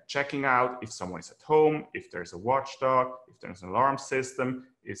checking out if someone is at home, if there's a watchdog, if there's an alarm system,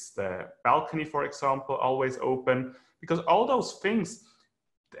 is the balcony, for example, always open? Because all those things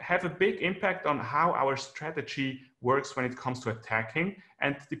have a big impact on how our strategy works when it comes to attacking.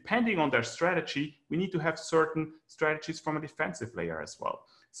 And depending on their strategy, we need to have certain strategies from a defensive layer as well.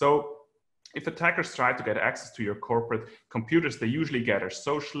 So if attackers try to get access to your corporate computers, they usually gather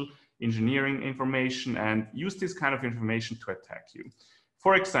social engineering information and use this kind of information to attack you.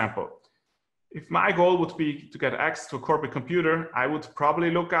 For example, if my goal would be to get access to a corporate computer, I would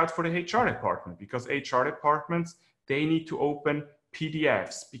probably look out for the HR department, because HR departments, they need to open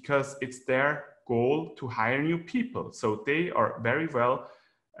PDFs because it's their goal to hire new people. So they are very well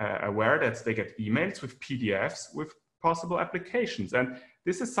aware that they get emails with PDFs with possible applications. And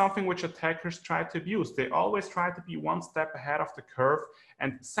this is something which attackers try to abuse. They always try to be one step ahead of the curve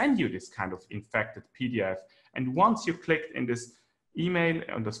and send you this kind of infected PDF. And once you clicked in this email,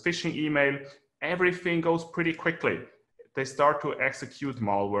 on this phishing email, everything goes pretty quickly. They start to execute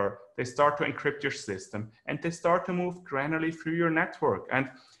malware, they start to encrypt your system, and they start to move granularly through your network. And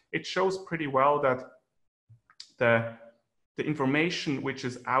it shows pretty well that the information which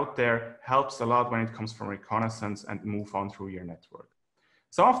is out there helps a lot when it comes from reconnaissance and move on through your network.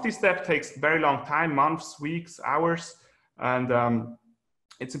 Some of these steps takes very long time, months, weeks, hours, and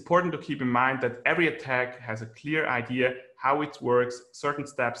it's important to keep in mind that every attack has a clear idea how it works, certain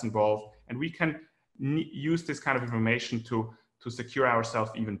steps involved, and we can use this kind of information to secure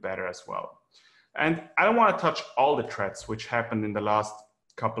ourselves even better as well. And I don't want to touch all the threats which happened in the last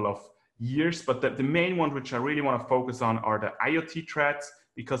couple of years, but the main one which I really want to focus on are the IoT threats,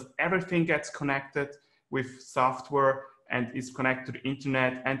 because everything gets connected with software and is connected to the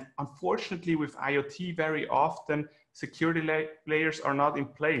internet. And unfortunately with IoT, very often security layers are not in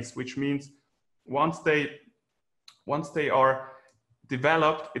place, which means once they are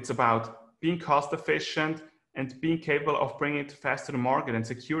developed, it's about being cost efficient and being capable of bringing it fast to the market, and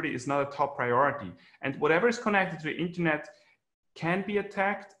security is not a top priority. And whatever is connected to the internet can be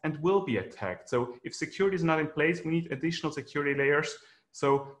attacked and will be attacked. So if security is not in place, we need additional security layers.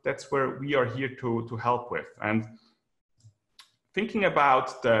 So that's where we are here to help with. And thinking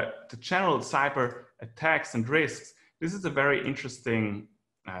about the general cyber attacks and risks, this is a very interesting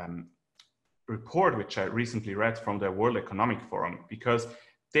report which I recently read from the World Economic Forum, because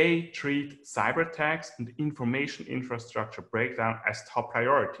they treat cyber attacks and information infrastructure breakdown as top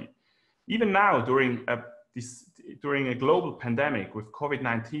priority. Even now, during a global pandemic with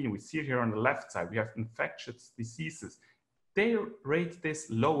COVID-19, we see it here on the left side, we have infectious diseases. They rate this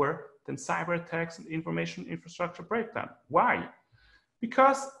lower than cyber attacks and information infrastructure breakdown. Why?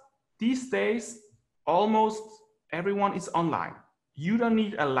 Because these days, almost everyone is online. You don't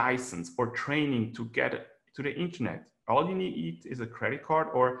need a license or training to get to the internet. All you need is a credit card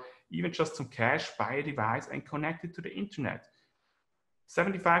or even just some cash, buy a device and connect it to the internet.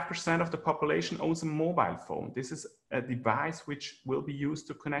 75% of the population owns a mobile phone. This is a device which will be used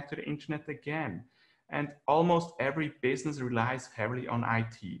to connect to the internet again. And almost every business relies heavily on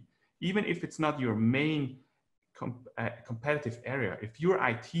IT. Even if it's not your main competitive area, if your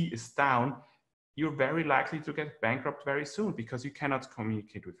IT is down, you're very likely to get bankrupt very soon because you cannot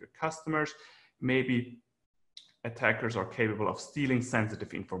communicate with your customers. Maybe attackers are capable of stealing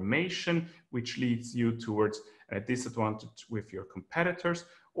sensitive information, which leads you towards a disadvantage with your competitors,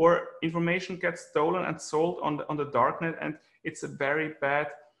 or information gets stolen and sold on the darknet, and it's a very bad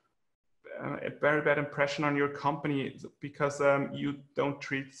impression on your company because you don't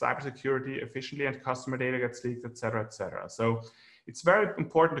treat cybersecurity efficiently and customer data gets leaked, etc., etc. So it's very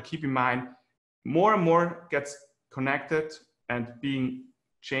important to keep in mind, more and more gets connected and being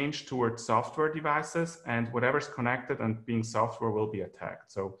changed towards software devices, and whatever's connected and being software will be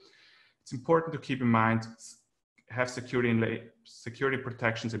attacked. So it's important to keep in mind, have security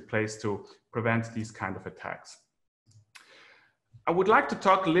protections in place to prevent these kind of attacks. I would like to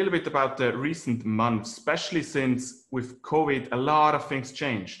talk a little bit about the recent months, especially since with COVID, a lot of things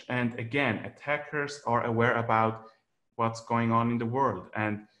changed. And again, attackers are aware about what's going on in the world.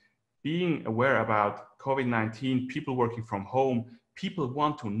 And being aware about COVID-19, people working from home, people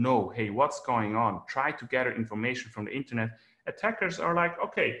want to know, hey, what's going on? Try to gather information from the internet. Attackers are like,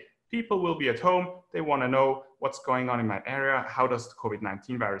 okay, people will be at home. They want to know what's going on in my area. How does the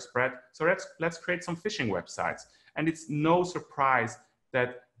COVID-19 virus spread? So let's create some phishing websites. And it's no surprise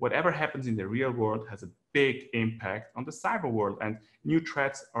that whatever happens in the real world has a big impact on the cyber world, and new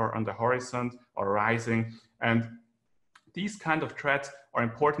threats are on the horizon or rising. And these kind of threats are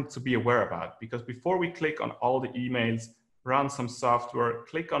important to be aware about, because before we click on all the emails, run some software,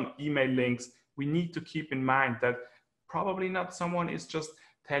 click on email links, we need to keep in mind that probably not someone is just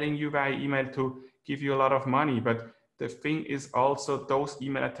telling you via email to give you a lot of money, but the thing is also those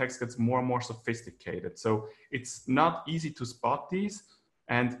email attacks gets more and more sophisticated. So it's not easy to spot these.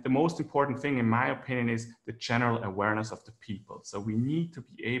 And the most important thing, in my opinion, is the general awareness of the people. So we need to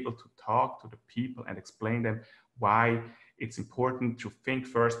be able to talk to the people and explain them why it's important to think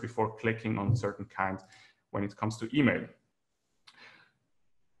first before clicking on certain kinds when it comes to email.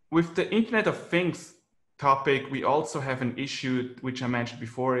 With the Internet of Things topic, we also have an issue, which I mentioned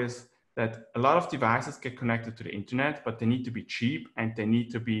before, is that a lot of devices get connected to the internet, but they need to be cheap and they need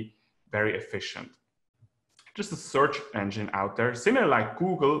to be very efficient. Just a search engine out there, similar like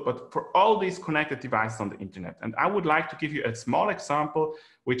Google, but for all these connected devices on the internet. And I would like to give you a small example,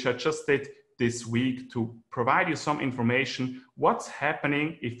 which I just did this week to provide you some information, what's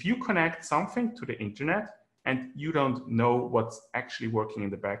happening if you connect something to the internet and you don't know what's actually working in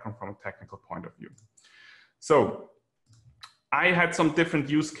the background from a technical point of view. So I had some different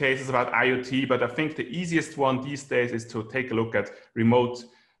use cases about IoT, but I think the easiest one these days is to take a look at remote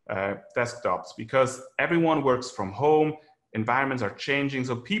desktops, because everyone works from home, environments are changing,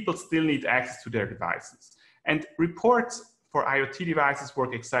 so people still need access to their devices. And reports for IoT devices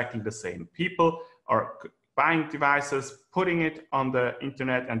work exactly the same. People are buying devices, putting it on the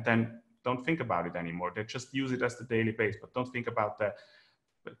internet, and then don't think about it anymore. They just use it as the daily base, but don't think about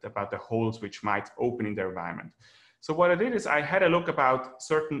the holes which might open in their environment. So what I did is I had a look about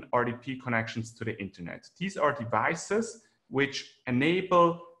certain RDP connections to the internet. These are devices which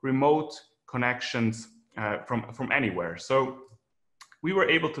enable remote connections from anywhere. So we were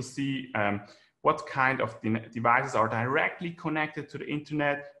able to see what kind of devices are directly connected to the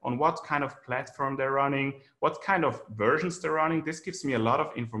internet, on what kind of platform they're running, what kind of versions they're running. This gives me a lot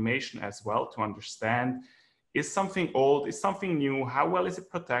of information as well to understand, is something old, is something new, how well is it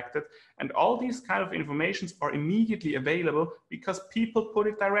protected? And all these kind of informations are immediately available because people put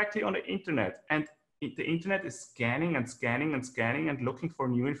it directly on the internet. And the internet is scanning and scanning and scanning and looking for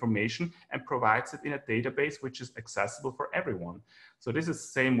new information and provides it in a database which is accessible for everyone. So this is the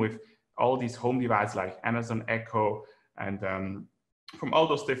same with all these home devices like Amazon Echo and from all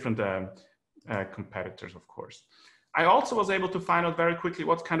those different competitors, of course. I also was able to find out very quickly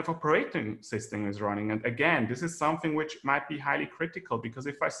what kind of operating system is running. And again, this is something which might be highly critical, because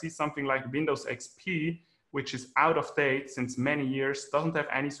if I see something like Windows XP, which is out of date since many years, doesn't have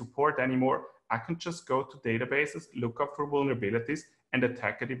any support anymore, I can just go to databases, look up for vulnerabilities and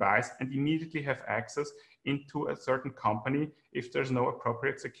attack a device and immediately have access into a certain company if there's no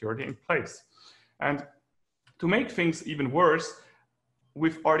appropriate security in place. And to make things even worse,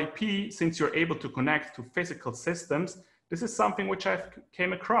 with RDP, since you're able to connect to physical systems, this is something which I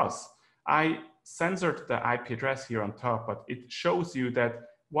came across. I censored the IP address here on top, but it shows you that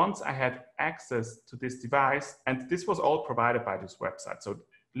once I had access to this device, and this was all provided by this website. So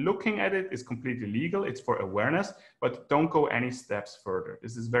looking at it is completely legal, it's for awareness, but don't go any steps further.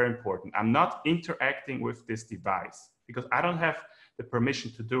 This is very important. I'm not interacting with this device because I don't have the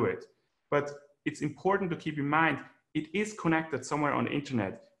permission to do it. But it's important to keep in mind, it is connected somewhere on the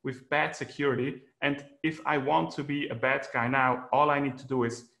internet with bad security. And if I want to be a bad guy now, all I need to do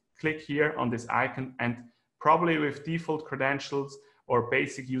is click here on this icon, and probably with default credentials or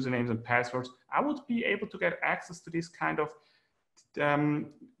basic usernames and passwords, I would be able to get access to these kind of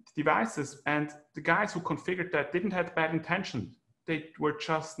devices. And the guys who configured that didn't have bad intention. They were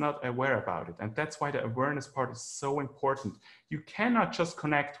just not aware about it. And that's why the awareness part is so important. You cannot just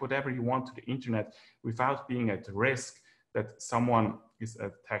connect whatever you want to the internet without being at risk that someone is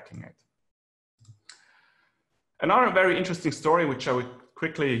attacking it. Another very interesting story, which I would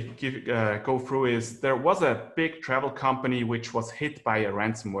quickly go through, is there was a big travel company which was hit by a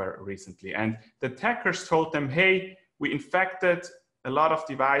ransomware recently. And the attackers told them, hey, we infected a lot of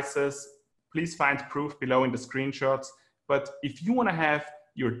devices. Please find proof below in the screenshots. But if you want to have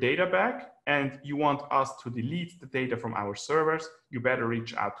your data back and you want us to delete the data from our servers, you better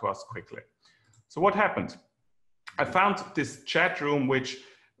reach out to us quickly. So what happened? I found this chat room, which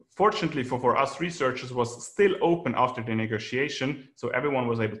fortunately for us researchers was still open after the negotiation. So everyone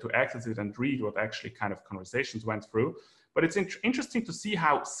was able to access it and read what actually kind of conversations went through. But it's interesting to see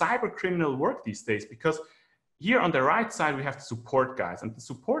how cyber criminals work these days, because here on the right side, we have the support guys, and the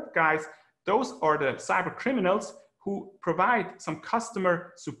support guys, those are the cyber criminals who provide some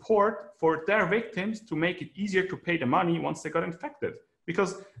customer support for their victims to make it easier to pay the money once they got infected.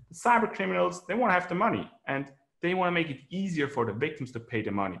 Because the cyber criminals, they want to have the money, and they want to make it easier for the victims to pay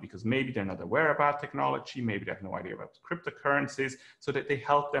the money, because maybe they're not aware about technology, maybe they have no idea about cryptocurrencies, so that they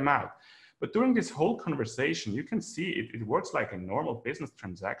help them out. But during this whole conversation, you can see it works like a normal business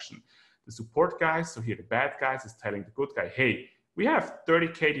transaction. The support guys, so here the bad guys, is telling the good guy, hey, we have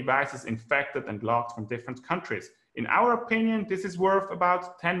 30K devices infected and logged from different countries. In our opinion, this is worth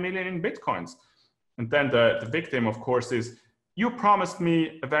about 10 million in Bitcoins. And then the victim, of course, is you promised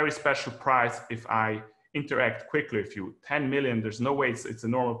me a very special price if I interact quickly with you. 10 million, there's no way it's a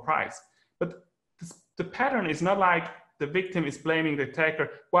normal price. But the pattern is not like the victim is blaming the attacker.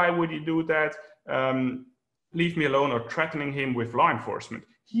 Why would you do that? Leave me alone, or threatening him with law enforcement.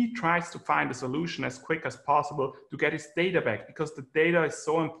 He tries to find a solution as quick as possible to get his data back, because the data is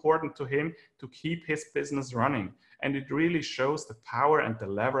so important to him to keep his business running. And it really shows the power and the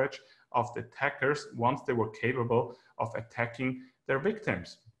leverage of the attackers once they were capable of attacking their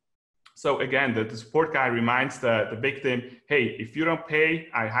victims. So again, the support guy reminds the victim, hey, if you don't pay,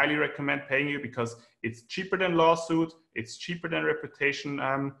 I highly recommend paying you, because it's cheaper than lawsuit, it's cheaper than reputation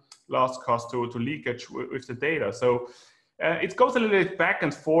loss cost to leakage with the data. So it goes a little bit back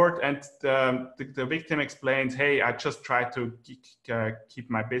and forth, and the victim explains, hey, I just try to keep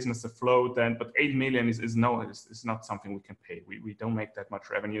my business afloat, but 8 million is not something we can pay. We don't make that much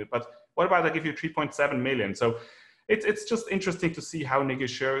revenue. But what about I give you 3.7 million? So it's just interesting to see how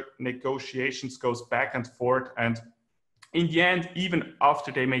negotiations goes back and forth. And in the end, even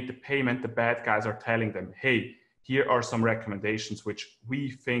after they made the payment, the bad guys are telling them, hey, here are some recommendations which we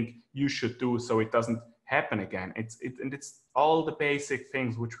think you should do so it doesn't happen again. And it's all the basic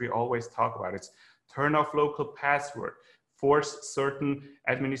things which we always talk about. It's turn off local password, force certain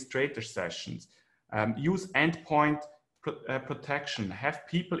administrator sessions, use endpoint protection, have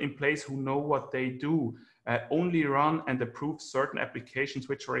people in place who know what they do, only run and approve certain applications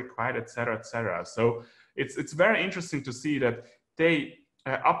which are required, etc., etc. So it's very interesting to see that they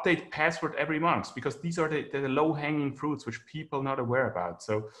update password every month, because these are the low-hanging fruits which people not aware about.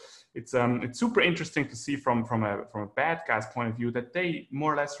 So it's super interesting to see from a bad guy's point of view that they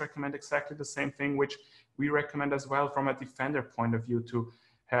more or less recommend exactly the same thing which we recommend as well from a defender point of view, to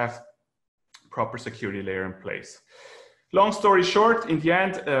have proper security layer in place. Long story short, in the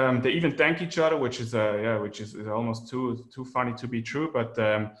end, they even thank each other, which is almost too funny to be true. But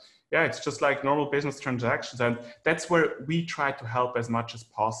yeah, it's just like normal business transactions, and that's where we try to help as much as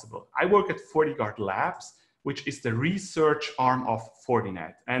possible. I work at FortiGuard Labs, which is the research arm of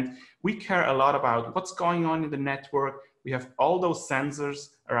Fortinet, and we care a lot about what's going on in the network. We have all those sensors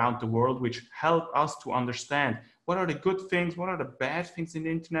around the world which help us to understand what are the good things, what are the bad things in the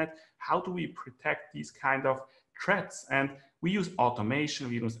internet, how do we protect these kind of threats. And we use automation,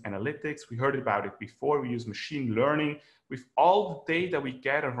 we use analytics, we heard about it before, we use machine learning with all the data we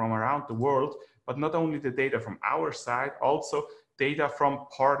gather from around the world, but not only the data from our side, also data from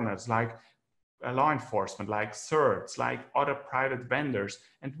partners like law enforcement, like certs, like other private vendors.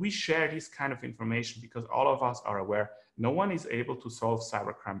 And we share this kind of information because all of us are aware no one is able to solve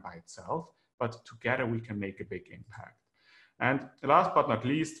cybercrime by itself, but together we can make a big impact. And last but not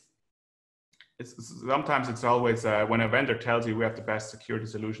least, sometimes it's always when a vendor tells you we have the best security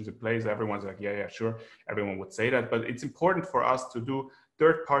solutions in place, everyone's like, yeah, sure. Everyone would say that, but it's important for us to do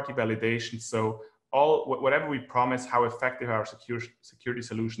third-party validation. So whatever we promise, how effective our security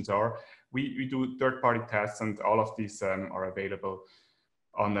solutions are, we do third-party tests, and all of these are available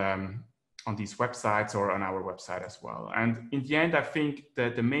on these websites or on our website as well. And in the end, I think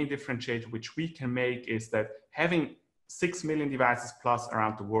that the main differentiator which we can make is that having 6 million devices plus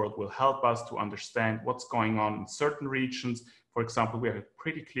around the world will help us to understand what's going on in certain regions. For example, we have a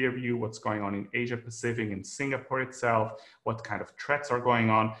pretty clear view what's going on in Asia Pacific, in Singapore itself, what kind of threats are going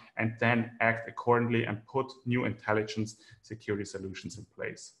on, and then act accordingly and put new intelligence security solutions in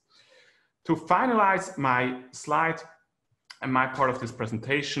place. To finalize my slide and my part of this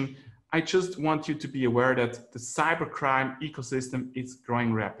presentation, I just want you to be aware that the cybercrime ecosystem is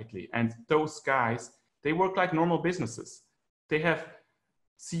growing rapidly, and those guys, they work like normal businesses. They have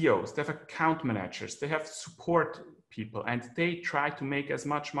CEOs, they have account managers, they have support people, and they try to make as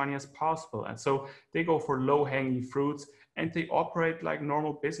much money as possible. And so they go for low-hanging fruits, and they operate like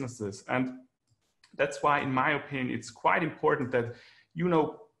normal businesses. And that's why, in my opinion, it's quite important that you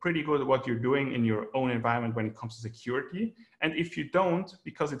know pretty good what you're doing in your own environment when it comes to security. And if you don't,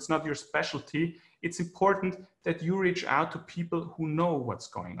 because it's not your specialty, it's important that you reach out to people who know what's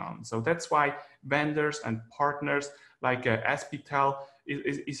going on. So that's why vendors and partners like Aspital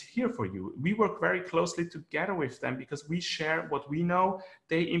is here for you. We work very closely together with them because we share what we know.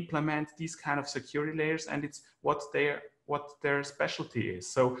 They implement these kind of security layers, and it's what their specialty is.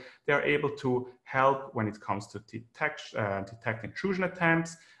 So they're able to help when it comes to detect intrusion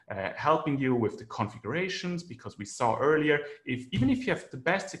attempts, helping you with the configurations, because we saw earlier, even if you have the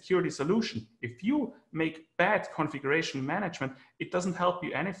best security solution, if you make bad configuration management, it doesn't help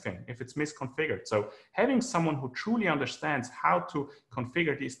you anything if it's misconfigured. So having someone who truly understands how to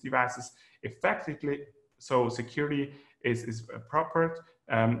configure these devices effectively, so security is proper,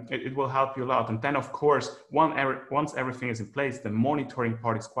 it will help you a lot. And then, of course, once everything is in place, the monitoring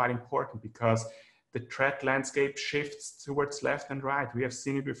part is quite important, because the threat landscape shifts towards left and right. We have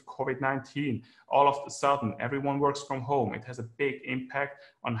seen it with COVID-19. All of a sudden, everyone works from home. It has a big impact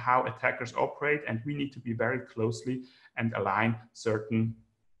on how attackers operate, and we need to be very closely and align certain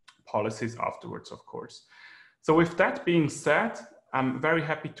policies afterwards, of course. So with that being said, I'm very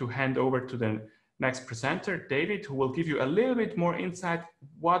happy to hand over to the next presenter, David, who will give you a little bit more insight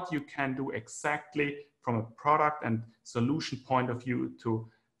what you can do exactly from a product and solution point of view to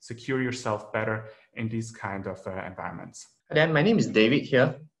secure yourself better in these kind of environments. Then my name is David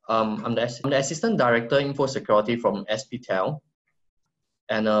here. I'm the Assistant Director Info Security from SPTEL.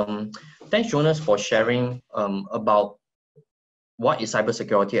 And thanks Jonas for sharing about what is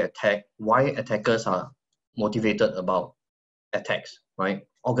cybersecurity attack, why attackers are motivated about attacks, right?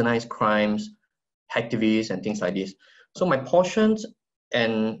 Organized crimes, hacktivists, and things like this. So my portions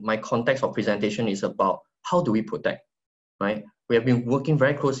and my context of presentation is about how do we protect, right? We have been working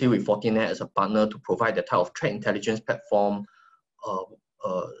very closely with Fortinet as a partner to provide the type of threat intelligence platform,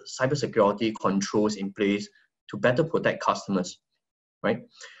 cybersecurity controls in place to better protect customers, right?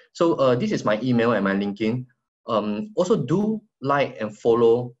 So this is my email and my LinkedIn. Also do like and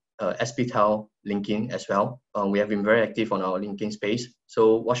follow SPTEL LinkedIn as well. We have been very active on our LinkedIn space,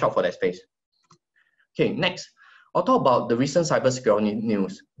 so watch out for that space. Okay, next, I'll talk about the recent cybersecurity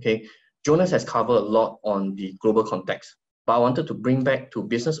news. Okay, Jonas has covered a lot on the global context, but I wanted to bring back to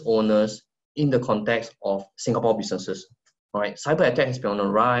business owners in the context of Singapore businesses. All right, cyber attack has been on the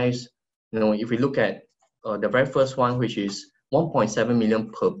rise. You know, if we look at the very first one, which is 1.7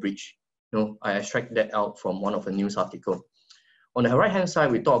 million per breach. You know, I extract that out from one of the news article. On the right-hand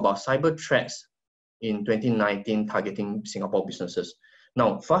side, we talk about cyber threats in 2019 targeting Singapore businesses.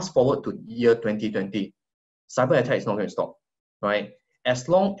 Now, fast forward to year 2020, cyber attack is not going to stop, right? As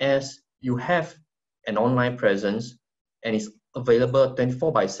long as you have an online presence and it's available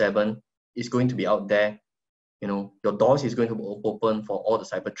 24/7, it's going to be out there. You know, your doors is going to be open for all the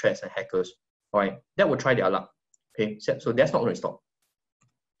cyber threats and hackers, all right? That will try their luck, okay? So that's not going to stop.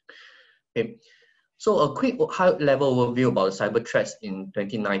 Okay, so a quick high-level overview about the cyber threats in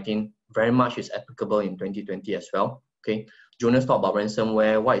 2019 very much is applicable in 2020 as well. Okay, Jonas talked about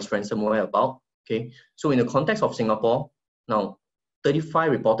ransomware. What is ransomware about? Okay, so in the context of Singapore, now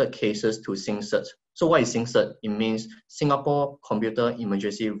 35 reported cases to SMEICC. So what is SMEICC? It means Singapore Computer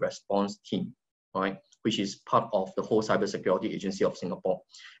Emergency Response Team, right? Which is part of the whole Cybersecurity Agency of Singapore.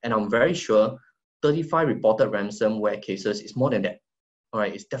 And I'm very sure 35 reported ransomware cases is more than that. All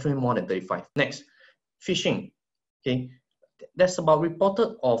right, it's definitely more than 35. Next, phishing. Okay, that's about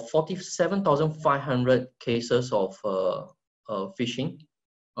reported of 47,500 cases of phishing.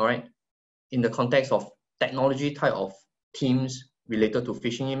 All right, in the context of technology type of teams related to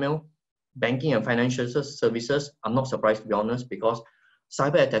phishing email, banking and financial services. I'm not surprised, to be honest, because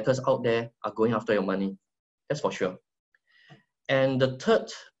cyber attackers out there are going after your money. That's for sure. And the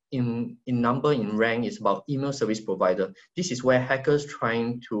third in number in rank is about email service provider. This is where hackers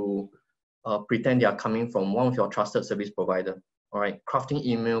trying to pretend they are coming from one of your trusted service provider. All right, crafting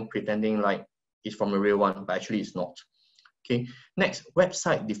email pretending like it's from a real one, but actually it's not. Okay, next,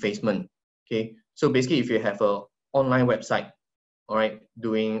 website defacement. Okay, so basically if you have a online website, all right,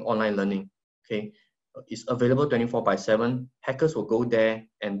 doing online learning, okay, it's available 24/7. Hackers will go there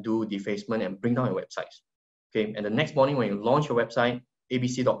and do defacement and bring down your websites. Okay, and the next morning when you launch your website,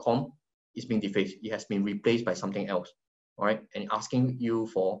 abc.com, is being defaced. It has been replaced by something else, all right, and asking you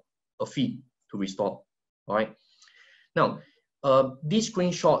for a fee to restore, all right. Now, these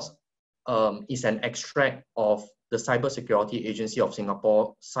screenshots is an extract of the Cybersecurity Agency of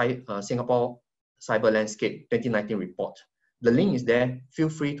Singapore, Singapore Cyber Landscape 2019 report. The link is there. Feel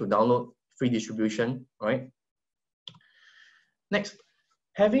free to download, free distribution, right? Next,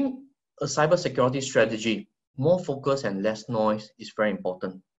 having a cybersecurity strategy, more focus and less noise is very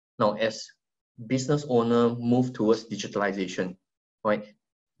important. Now, as business owners move towards digitalization, right?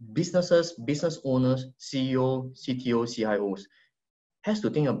 Businesses, business owners, CEO, CTO, CIOs has to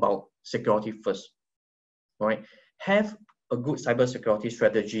think about security first, right? Have a good cybersecurity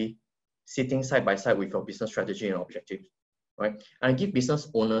strategy sitting side by side with your business strategy and objectives, right? And I give business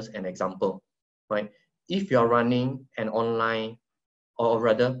owners an example, right? If you are running an online, or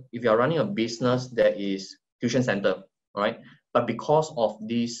rather, if you are running a business that is tuition center, right? But because of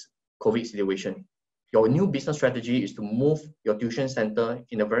this COVID situation, your new business strategy is to move your tuition center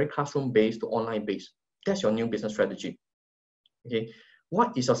in a very classroom-based to online-based. That's your new business strategy. Okay,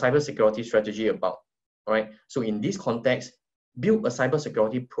 what is your cybersecurity strategy about? All right. So in this context, build a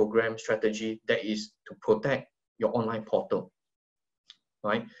cybersecurity program strategy that is to protect your online portal.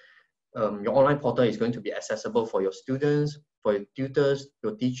 right? Your online portal is going to be accessible for your students, for your tutors,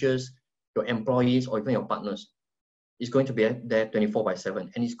 your teachers, your employees, or even your partners. It's going to be there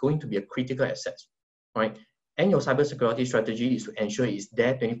 24/7, and it's going to be a critical asset, right? And your cybersecurity strategy is to ensure it's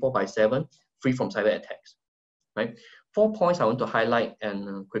there 24/7, free from cyber attacks, right? 4 points I want to highlight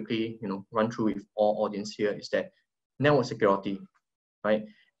and quickly, run through with all audience here is that network security, right?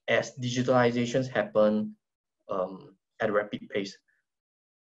 As digitalizations happen at a rapid pace,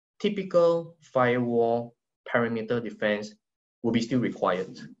 typical firewall perimeter defense will be still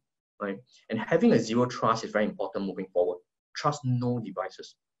required, right? And having a zero trust is very important moving forward. Trust no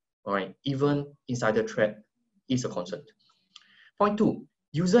devices, all right? Even insider threat is a concern. Point 2,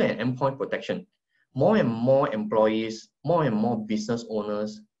 user and endpoint protection. More and more employees, more and more business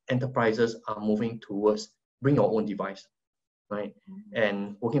owners, enterprises are moving towards bring your own device, right?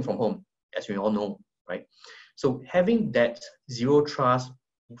 And working from home, as we all know, right? So having that zero trust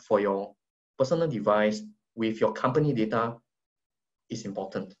for your personal device with your company data is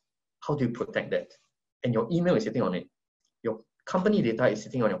important. How do you protect that? And your email is sitting on it. Your company data is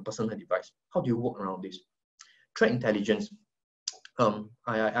sitting on your personal device. How do you work around this? Threat intelligence.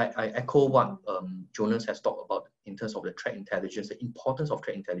 I echo what Jonas has talked about in terms of the threat intelligence, the importance of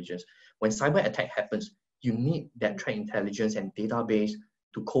threat intelligence. When cyber attack happens, you need that threat intelligence and database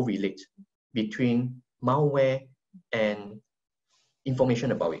to correlate between malware and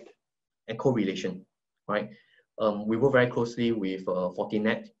information about it, and correlation, right? We work very closely with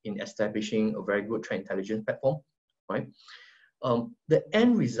Fortinet in establishing a very good threat intelligence platform, right? The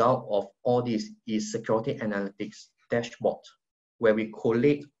end result of all this is security analytics dashboard, where we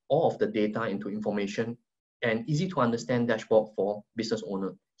collate all of the data into information and easy to understand dashboard for business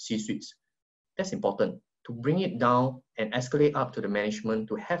owner, C-suites. That's important to bring it down and escalate up to the management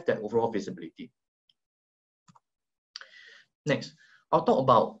to have that overall visibility. Next, I'll talk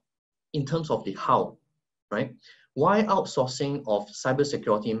about in terms of the how, right? Why outsourcing of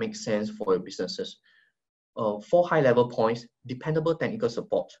cybersecurity makes sense for your businesses. 4 high-level points: dependable technical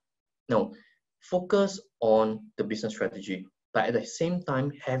support. Now, focus on the business strategy, but at the same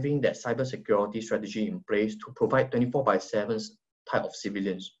time, having that cybersecurity strategy in place to provide 24/7 type of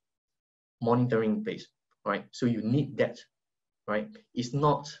surveillance, monitoring in place, right? So you need that, right? It's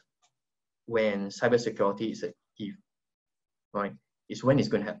not when cybersecurity is a if, right? It's when it's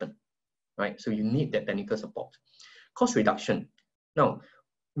going to happen, right? So you need that technical support. Cost reduction. Now,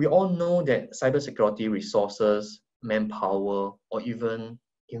 we all know that cybersecurity resources, manpower, or even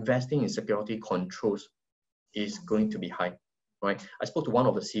investing in security controls is going to be high, right? I spoke to one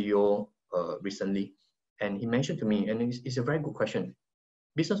of the CEO recently, and he mentioned to me, and it's a very good question.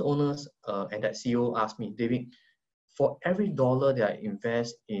 Business owners and that CEO asked me, David, for every dollar that I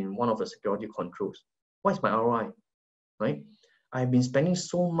invest in one of the security controls, what is my ROI, right? I've been spending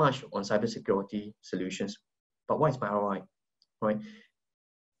so much on cybersecurity solutions, but what is my ROI, right?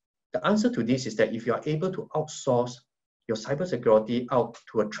 The answer to this is that if you are able to outsource your cybersecurity out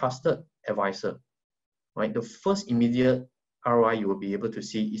to a trusted advisor, right, the first immediate ROI you will be able to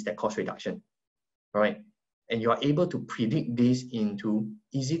see is that cost reduction, right? And you are able to predict this into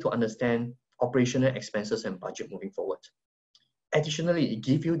easy to understand operational expenses and budget moving forward. Additionally, it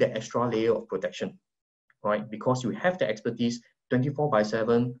gives you the extra layer of protection, right? Because you have the expertise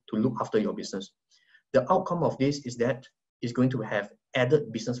 24/7 to look after your business. The outcome of this is that it's going to have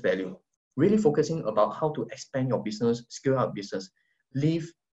added business value, really focusing about how to expand your business, scale up business,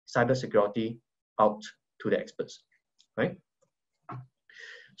 leave cybersecurity out to the experts, right?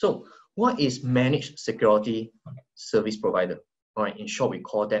 So what is managed security service provider? All right, in short, we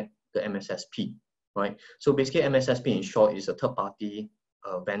call that the MSSP, right? So basically MSSP in short is a third party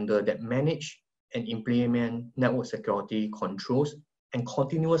vendor that manage and implement network security controls and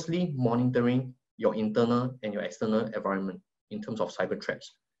continuously monitoring your internal and your external environment in terms of cyber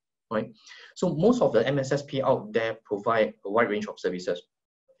threats, right? So most of the MSSP out there provide a wide range of services.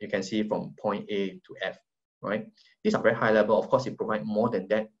 You can see from point A to F, right? These are very high level. Of course, it provides more than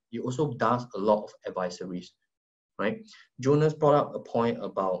that. It also does a lot of advisories, right? Jonas brought up a point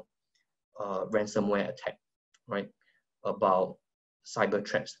about ransomware attack, right? About cyber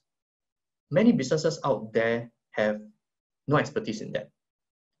threats. Many businesses out there have no expertise in that,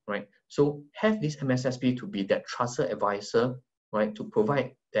 right? So have this MSSP to be that trusted advisor, right? To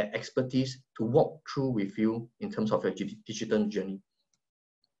provide that expertise to walk through with you in terms of your digital journey.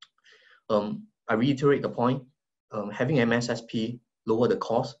 I reiterate the point, having MSSP lower the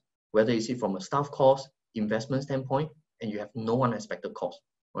cost, whether it's from a staff cost, investment standpoint, and you have no unexpected cost,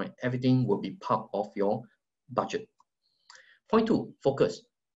 right? Everything will be part of your budget. Point 2, focus,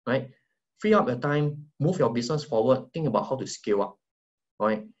 right? Free up your time, move your business forward, think about how to scale up,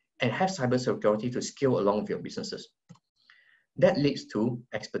 right? And have cybersecurity to scale along with your businesses. That leads to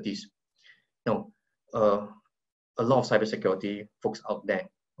expertise. Now, a lot of cybersecurity folks out there,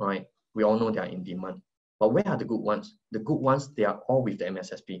 right? We all know they are in demand. But where are the good ones? The good ones, they are all with the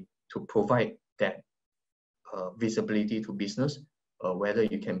MSSP to provide that visibility to business, whether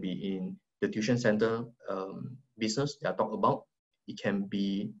you can be in the tuition center business that I talked about, it can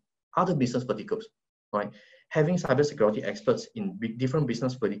be other business verticals, right? Having cybersecurity experts in different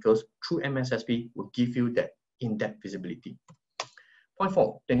business verticals through MSSP will give you that in-depth visibility. Point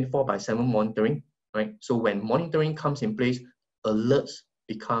 4, 24/7 monitoring, right? So when monitoring comes in place, alerts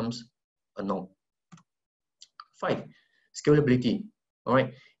becomes a norm. 5, scalability, all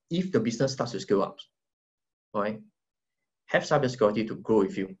right? If the business starts to scale up, all right, have cybersecurity to grow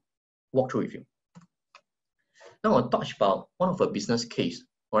with you, walk through with you. Now I'll touch about one of a business case,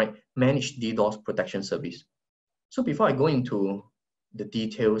 all right, managed DDoS protection service. So before I go into the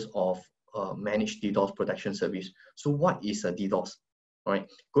details of managed DDoS protection service, so what is a DDoS? All right,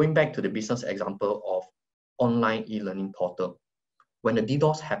 going back to the business example of online e-learning portal, when the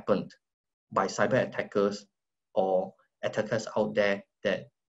DDoS happened by cyber attackers or attackers out there that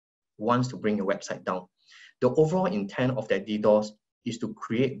wants to bring a website down, the overall intent of that DDoS is to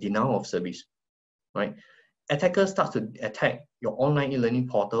create denial of service, right? Attackers start to attack your online e-learning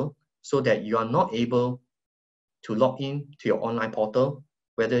portal so that you are not able to log in to your online portal,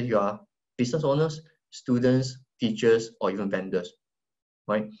 whether you are business owners, students, teachers, or even vendors,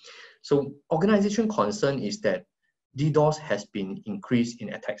 right? So organization concern is that DDoS has been increased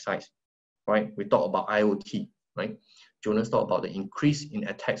in attack size, right? We talk about IoT, right? Jonas talked about the increase in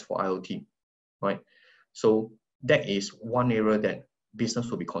attacks for IoT, right? So that is one area that business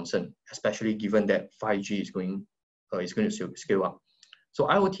will be concerned, especially given that 5G is going to scale up. So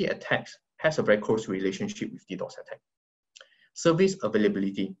IoT attacks has a very close relationship with DDoS attack. Service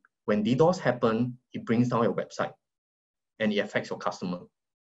availability. When DDoS happen, it brings down your website and it affects your customer.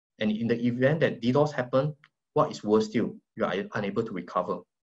 And in the event that DDoS happen, what is worse still, you are unable to recover.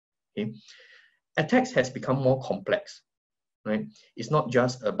 Okay? Attacks has become more complex, right? It's not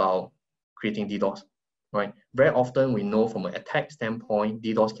just about creating DDoS, right? Very often we know from an attack standpoint,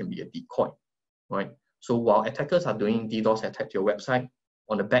 DDoS can be a decoy, right? So while attackers are doing DDoS attack to your website,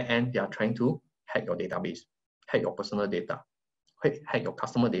 on the back end, they are trying to hack your database, hack your personal data, hack your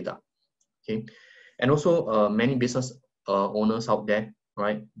customer data, okay? And also many business owners out there,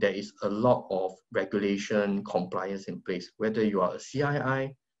 right? There is a lot of regulation compliance in place, whether you are a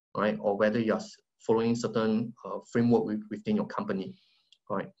CII, right? Or whether you are following certain framework within your company,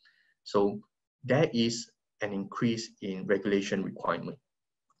 right? So there is an increase in regulation requirement.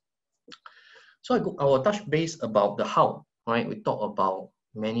 So I will touch base about the how, right? We talk about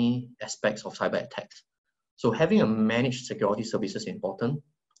many aspects of cyber attacks. So having a managed security service is important,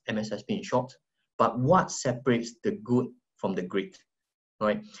 MSSP in short, but what separates the good from the great,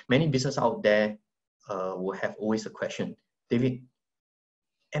 right? Many businesses out there will have always a question, David,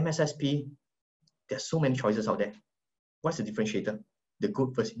 MSSP, there's so many choices out there. What's the differentiator? The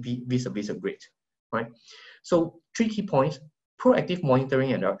good vis-a-vis the great, right? So 3 key points, proactive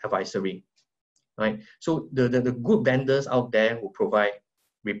monitoring and advisory, right? So the good vendors out there will provide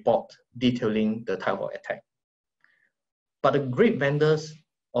report detailing the type of attack. But the great vendors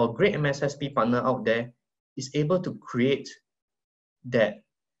or great MSSP partner out there is able to create that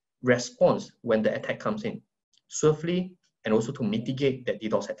response when the attack comes in swiftly and also to mitigate that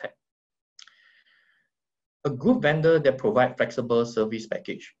DDoS attack. A good vendor that provides flexible service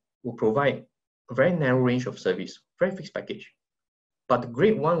package will provide a very narrow range of service, very fixed package. But the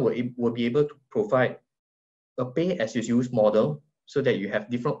great one will be able to provide a pay-as-you-use model so that you have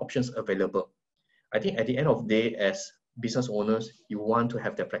different options available. I think at the end of the day, as business owners, you want to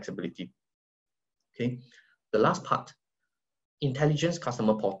have that flexibility. Okay. The last part, intelligence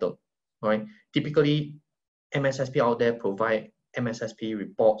customer portal. Right. Typically, MSSP out there provide MSSP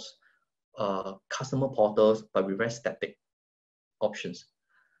reports, customer portals, but with very static options.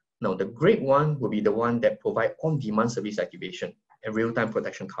 Now, the great one will be the one that provide on-demand service activation and real-time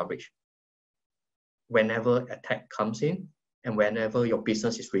protection coverage whenever attack comes in and whenever your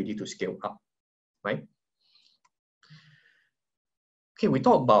business is ready to scale up, right? Okay, we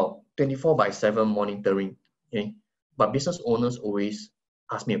talk about 24/7 monitoring, okay? But business owners always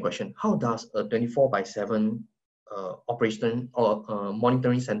ask me a question, how does a 24/7 operation or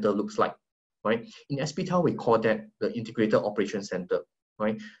monitoring center looks like, right? In SPTEL, we call that the Integrated Operation Center,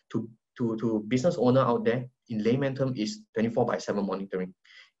 right? To business owner out there, in layman term, is 24/7 monitoring.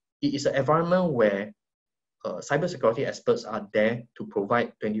 It is an environment where cybersecurity experts are there to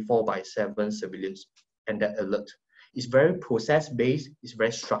provide 24/7 surveillance and that alert. It's very process-based, it's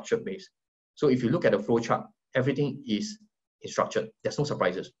very structured-based. So if you look at the flow chart, everything is structured. There's no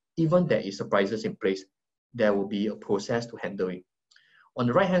surprises. Even there is surprises in place, there will be a process to handle it. On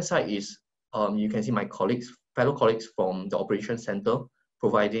the right-hand side is, you can see my colleagues, fellow colleagues from the operations center,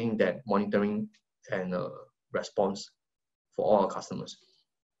 providing that monitoring and response for all our customers.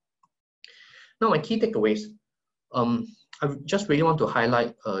 Now, my key takeaways. I just really want to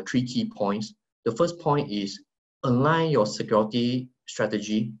highlight 3 key points. The first point is align your security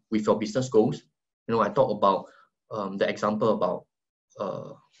strategy with your business goals. You know, I talked about the example about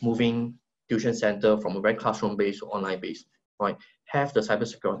moving tuition center from a very classroom-based to online-based, right? Have the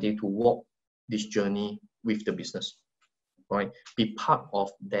cybersecurity to walk this journey with the business, right? Be part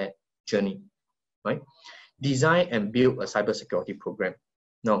of that journey, right? Design and build a cybersecurity program.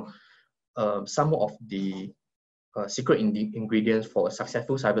 Now, some of the secret ingredients for a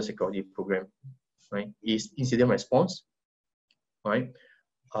successful cybersecurity program, right, is incident response, right?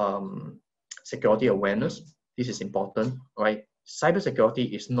 Security awareness. This is important, right?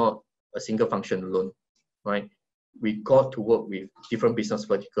 Cybersecurity is not a single function alone, right? We got to work with different business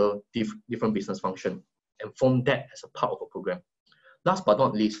vertical, different business function, and form that as a part of a program. Last but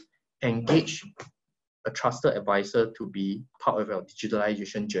not least, engage a trusted advisor to be part of our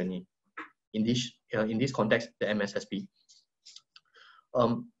digitalization journey. In this context, the MSSP.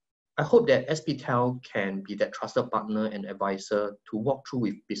 I hope that SPTel can be that trusted partner and advisor to walk through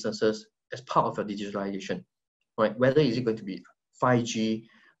with businesses as part of your digitalization, right? Whether is it going to be 5G,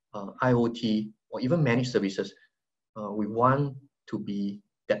 IoT, or even managed services, we want to be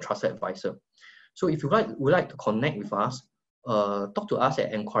that trusted advisor. So if you would like to connect with us, talk to us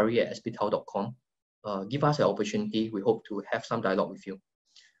at enquiry@sptel.com. Give us an opportunity. We hope to have some dialogue with you.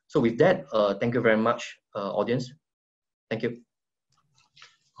 So with that, thank you very much, audience. Thank you.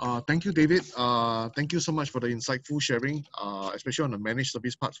 Thank you, David. Thank you so much for the insightful sharing, especially on the managed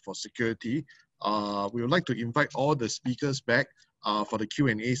service parts for security. We would like to invite all the speakers back for the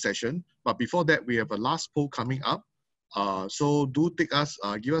Q&A session. But before that, we have a last poll coming up. So do give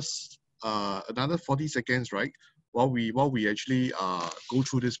us another 40 seconds, right? While we actually go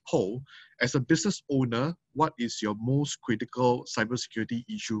through this poll. As a business owner, what is your most critical cybersecurity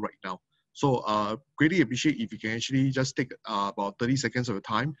issue right now? So greatly appreciate if you can actually just take about 30 seconds of your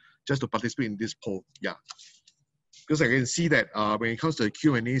time just to participate in this poll. Yeah, because I can see that when it comes to the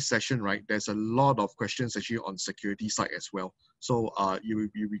Q&A session, right, there's a lot of questions actually on security side as well. So it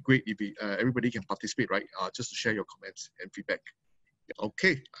would be great if everybody can participate, right, just to share your comments and feedback.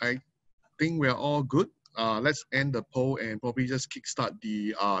 Okay, I think we're all good. Let's end the poll and probably just kickstart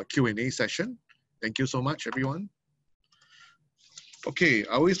the Q&A session. Thank you so much, everyone. Okay,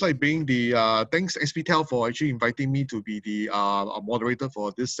 I always like being the, thanks SPTel for actually inviting me to be the moderator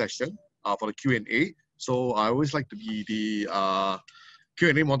for this session, for the Q&A. So I always like to be the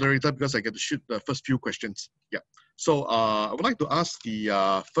Q&A moderator because I get to shoot the first few questions. Yeah, so I would like to ask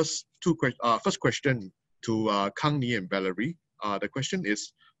the first question to Kang Ni and Valerie. The question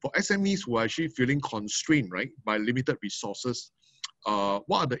is, for SMEs who are actually feeling constrained, right, by limited resources, what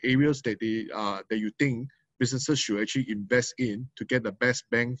are the areas that that you think businesses should actually invest in to get the best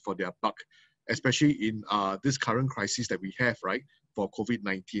bang for their buck, especially in this current crisis that we have, right, for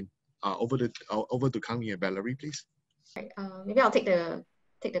COVID-19? Over to Kang Ni and Valerie, please. Right, maybe I'll take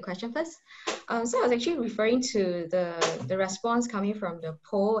the question first. So I was actually referring to the response coming from the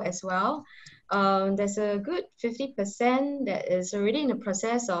poll as well. There's a good 50% that is already in the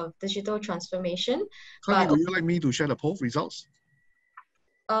process of digital transformation. Kang Ni, would you like me to share the poll results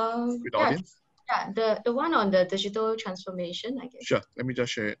with the audience? Yeah, the one on the digital transformation, I guess. Sure, let me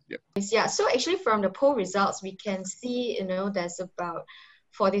just share it. Yeah. Yeah, so actually from the poll results, we can see, there's about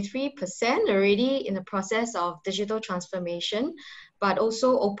 43% already in the process of digital transformation, but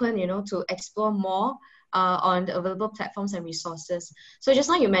also open, to explore more on the available platforms and resources. So just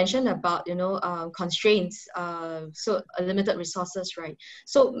now you mentioned about, constraints, so limited resources, right?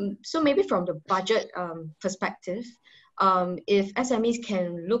 So maybe from the budget perspective, if SMEs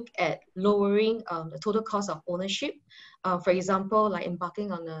can look at lowering the total cost of ownership, for example, like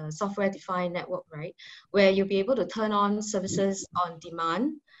embarking on a software-defined network, right, where you'll be able to turn on services on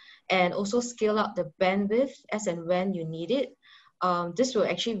demand and also scale up the bandwidth as and when you need it, this will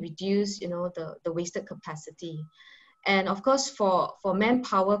actually reduce, the wasted capacity. And of course, for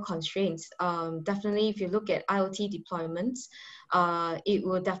manpower constraints, definitely if you look at IoT deployments, it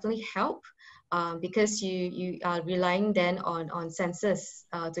will definitely help. because you are relying then on sensors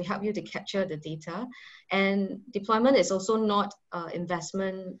to help you to capture the data. And deployment is also not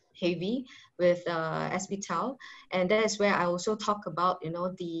investment heavy with SBTAL. And that is where I also talk about, you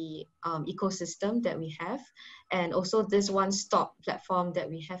know, the ecosystem that we have, and also this one-stop platform that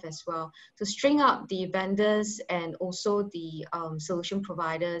we have as well, to string up the vendors and also the solution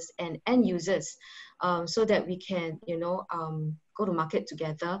providers and end users, so that we can, you know, go to market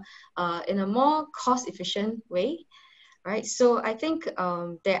together in a more cost-efficient way, right? So I think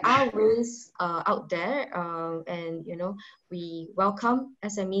there are ways out there, and, you know, we welcome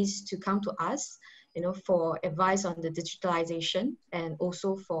SMEs to come to us, you know, for advice on the digitalization and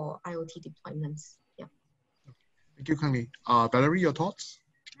also for IoT deployments. Yeah. Thank you, Kang Lee. Valerie, your thoughts?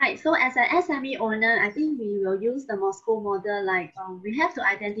 Right, so as an SME owner, I think we will use the Moscow model, like we have to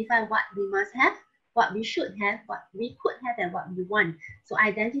identify what we must have, what we should have, what we could have, and what we want. So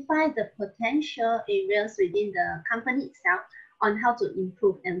identify the potential areas within the company itself on how to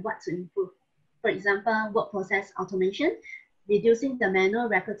improve and what to improve. For example, work process automation, reducing the manual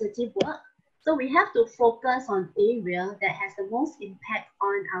repetitive work. So we have to focus on area that has the most impact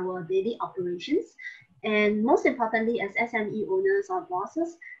on our daily operations. And most importantly, as SME owners or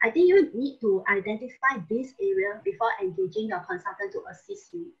bosses, I think you need to identify this area before engaging your consultant to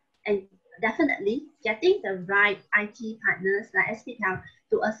assist you. And definitely getting the right IT partners like SPTEL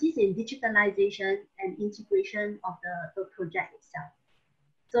to assist in digitalization and integration of the project itself.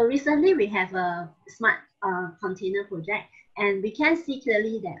 So recently we have a smart container project, and we can see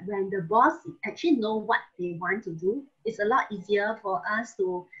clearly that when the boss actually know what they want to do, it's a lot easier for us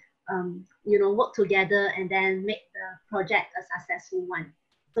to you know, work together and then make the project a successful one.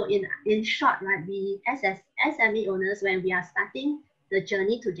 So in short, right, we as SME owners, when we are starting the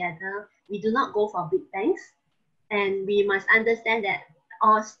journey together, we do not go for big bangs, and we must understand that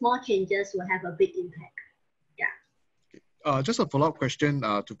all small changes will have a big impact. Yeah. Just a follow-up question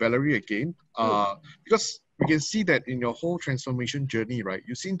to Valerie again, because we can see that in your whole transformation journey, right,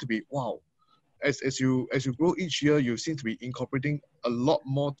 you seem to be, wow, as you grow each year, you seem to be incorporating a lot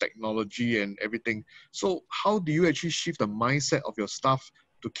more technology and everything. So how do you actually shift the mindset of your staff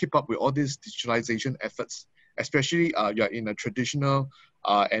to keep up with all these digitalization efforts, especially you're in a traditional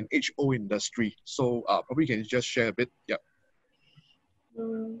and HO industry? So probably can you just share a bit? Yeah.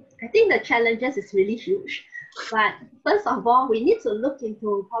 I think the challenges is really huge. But first of all, we need to look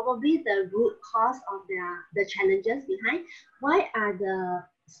into probably the root cause of the challenges behind. Why are the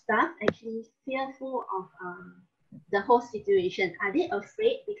staff actually fearful of the whole situation? Are they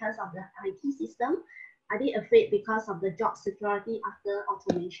afraid because of the IT system? Are they afraid because of the job security after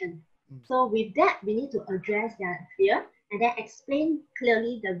automation? So with that, we need to address their fear and then explain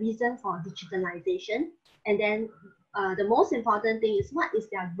clearly the reason for digitalization. And then the most important thing is, what is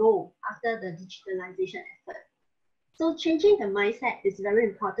their role after the digitalization effort? So changing the mindset is very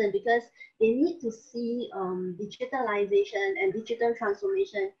important, because they need to see digitalization and digital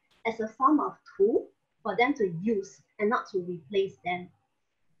transformation as a form of tool for them to use and not to replace them.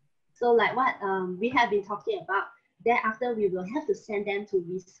 So like what we have been talking about, thereafter we will have to send them to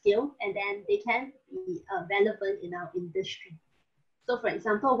reskill, and then they can be relevant in our industry. So for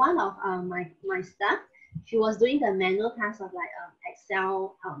example, one of my staff, she was doing the manual task of like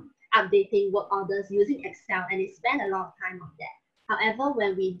Excel, updating work orders using Excel, and it spent a lot of time on that. However,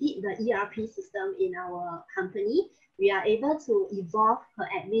 when we did the ERP system in our company, we are able to evolve her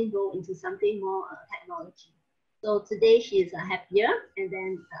admin role into something more technology. So today she is happier, and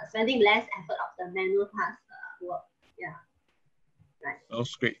then spending less effort of the manual task work. Yeah. Right.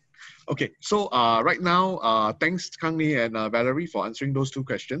 That's great. Okay, so right now, thanks Kang Lee and Valerie for answering those two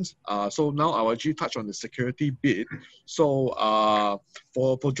questions. So now I will actually touch on the security bit. So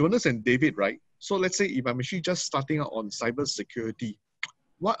for Jonas and David, right? So let's say if I'm actually just starting out on cyber security,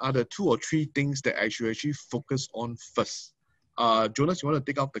 what are the 2 or 3 things that I should actually focus on first? Jonas, you want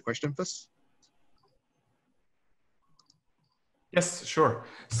to take out the question first? Yes, sure.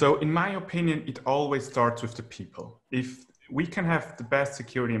 So in my opinion, it always starts with the people. If we can have the best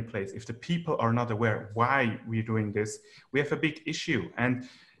security in place, if the people are not aware why we're doing this, we have a big issue. And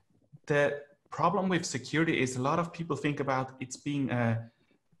the problem with security is a lot of people think about it's being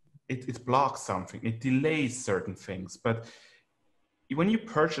it blocks something, it delays certain things. But when you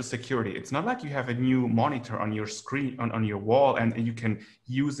purchase security, it's not like you have a new monitor on your screen, on your wall, and you can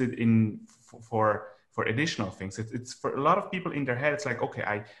use it for additional things. It's for a lot of people in their head, it's like,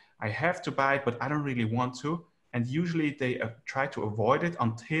 okay, I have to buy it, but I don't really want to. And usually they try to avoid it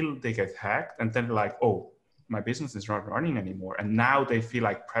until they get hacked. And then they're like, oh, my business is not running anymore. And now they feel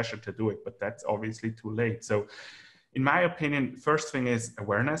like pressure to do it, but that's obviously too late. So in my opinion, first thing is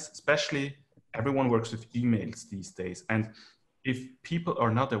awareness, especially everyone works with emails these days. And if people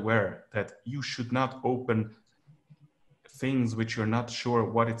are not aware that you should not open things which you're not sure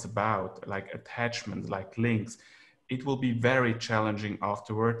what it's about, like attachments, like links, it will be very challenging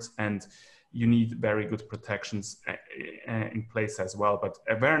afterwards, and you need very good protections in place as well. But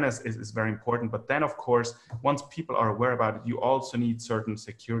awareness is very important. But then, of course, once people are aware about it, you also need certain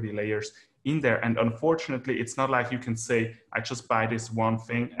security layers in there. And unfortunately, it's not like you can say, I just buy this one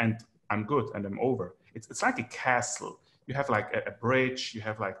thing and I'm good and I'm over. It's like a castle. You have like a bridge, you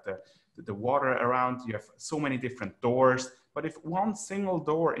have like the water around, you have so many different doors. But if one single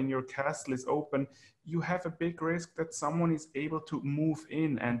door in your castle is open, you have a big risk that someone is able to move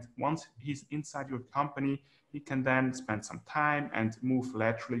in. And once he's inside your company, he can then spend some time and move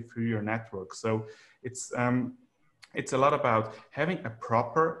laterally through your network. So it's a lot about having a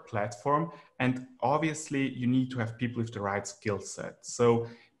proper platform. And obviously you need to have people with the right skill set. So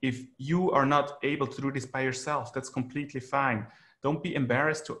if you are not able to do this by yourself, that's completely fine. Don't be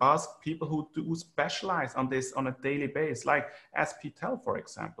embarrassed to ask people who do specialize on this on a daily basis, like SPTEL, for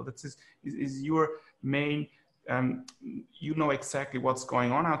example. That is your main, you know exactly what's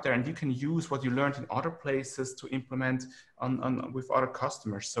going on out there, and you can use what you learned in other places to implement with other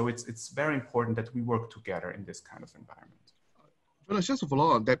customers. So it's very important that we work together in this kind of environment. Well, just to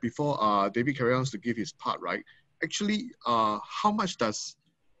follow on that before David carries on to give his part, right? Actually, how much does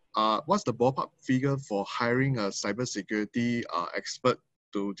what's the ballpark figure for hiring a cybersecurity expert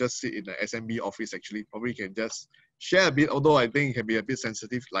to just sit in the SMB office? Actually, probably can just share a bit, although I think it can be a bit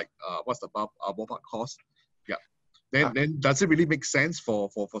sensitive, like what's the ballpark cost? Yeah. Then does it really make sense for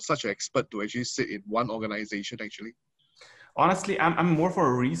such an expert to actually sit in one organization actually? Honestly, I'm more for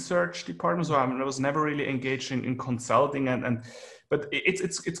a research department, so I was never really engaged in consulting, but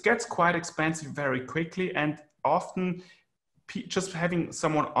it gets quite expensive very quickly, and often just having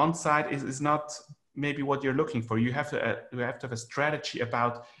someone on site is not maybe what you're looking for. You have to have a strategy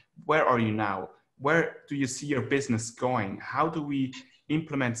about where are you now? Where do you see your business going? How do we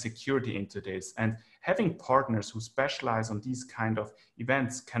implement security into this? And having partners who specialize on these kind of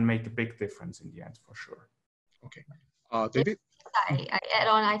events can make a big difference in the end, for sure. Okay. David? I add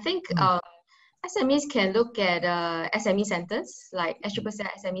on, I think SMEs can look at SME centers, like IICC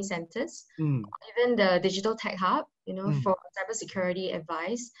SME centers, even the Digital Tech Hub, for cybersecurity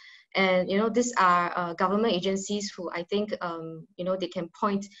advice. And, these are government agencies who I think, they can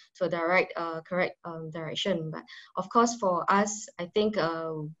point to the correct direction. But of course, for us, I think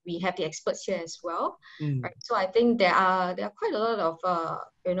we have the experts here as well. Right? So I think there are quite a lot of,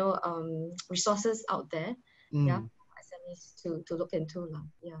 resources out there. Yeah. SMEs to look into.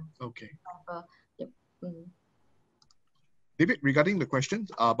 Yeah. Okay. Yep. David, regarding the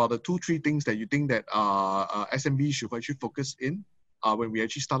questions about the 2-3 things that you think that SMB should actually focus in when we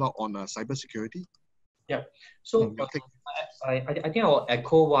actually start out on cybersecurity? Yeah. So I think I'll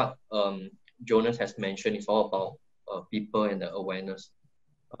echo what Jonas has mentioned. It's all about people and the awareness.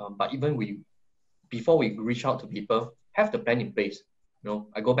 But even before we reach out to people, have the plan in place.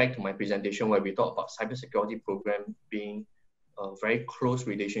 I go back to my presentation where we talk about cybersecurity program being a very close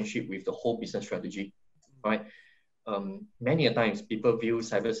relationship with the whole business strategy, right? Many a times people view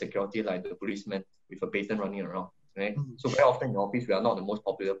cybersecurity like the policeman with a baton running around, right? So very often in the office, we are not the most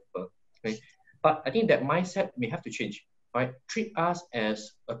popular people, right? But I think that mindset may have to change, right? Treat us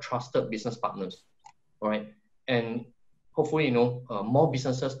as a trusted business partners, right? And hopefully, more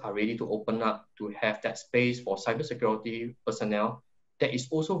businesses are ready to open up to have that space for cybersecurity personnel that is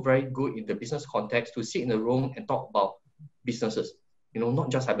also very good in the business context to sit in a room and talk about businesses, not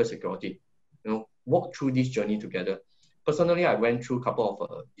just cybersecurity, walk through this journey together. Personally, I went through a couple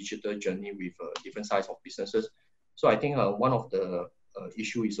of digital journey with different size of businesses. So I think one of the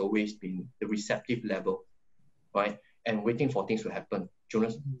issue is always been the receptive level, right? And waiting for things to happen.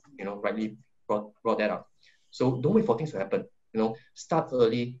 Jonas, rightly brought that up. So don't wait for things to happen. Start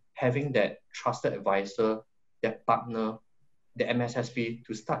early, having that trusted advisor, that partner, the MSSP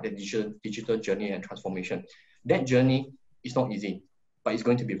to start the digital journey and transformation. That journey is not easy, but it's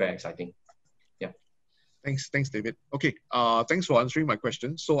going to be very exciting. Yeah. Thanks, David. Okay, thanks for answering my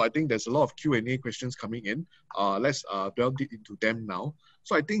question. So I think there's a lot of Q&A questions coming in. Let's delve into them now.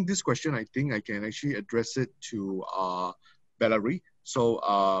 So I think this question, I think I can actually address it to Valerie.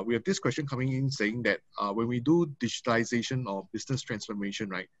 So we have this question coming in saying that when we do digitalization or business transformation,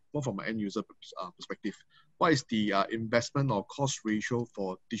 right, more from an end user perspective, what is the investment or cost ratio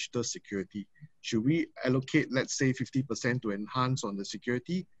for digital security? Should we allocate, let's say, 50% to enhance on the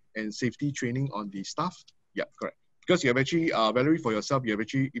security and safety training on the staff? Yeah, correct. Because you have actually, Valerie, for yourself, you have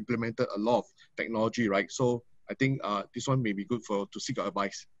actually implemented a lot of technology, right? So I think this one may be good to seek your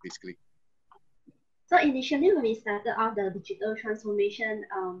advice, basically. So initially, when we started off the digital transformation,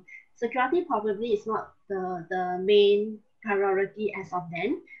 security probably is not the main priority as of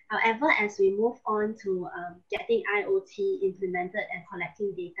then. However, as we move on to getting IoT implemented and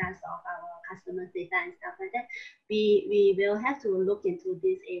collecting data of our customers' data and stuff like that, we will have to look into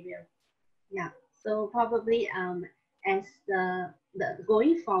this area. Yeah. So probably as the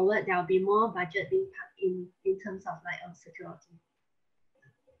going forward, there will be more budget being put in terms of like security.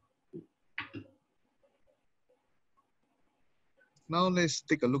 Now let's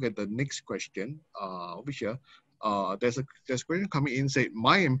take a look at the next question. Over here, there's a question coming in saying,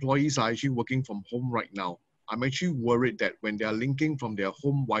 my employees are actually working from home right now. I'm actually worried that when they are linking from their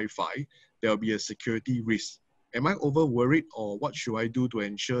home Wi-Fi, there will be a security risk. Am I over worried, or what should I do to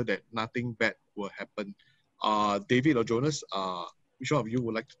ensure that nothing bad will happen? David or Jonas, which one of you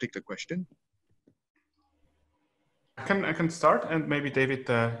would like to take the question? I can start, and maybe David,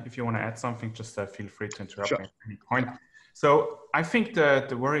 if you want to add something, just feel free to interrupt me at any point. So I think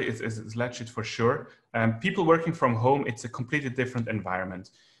the worry is legit for sure. People working from home, it's a completely different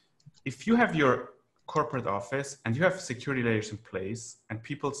environment. If you have your corporate office and you have security layers in place and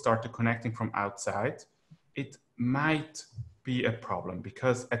people start to connecting from outside, it might be a problem,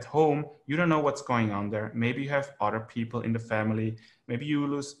 because at home, you don't know what's going on there. Maybe you have other people in the family, maybe you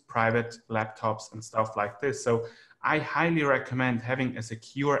lose private laptops and stuff like this. So I highly recommend having a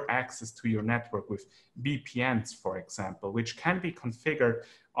secure access to your network with VPNs, for example, which can be configured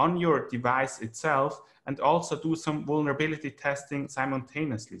on your device itself, and also do some vulnerability testing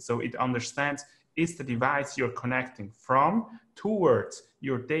simultaneously. So it understands, is the device you're connecting from towards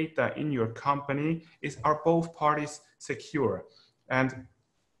your data in your company, are both parties secure? And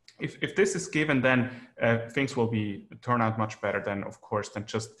if this is given, then things will turn out much better than, of course, than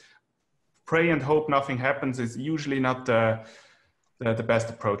just pray and hope nothing happens. Is usually not the best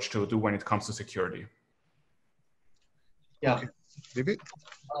approach to do when it comes to security. Yeah. Okay. David?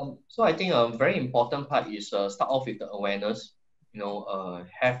 So I think a very important part is start off with the awareness.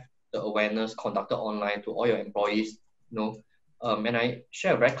 Have the awareness conducted online to all your employees. And I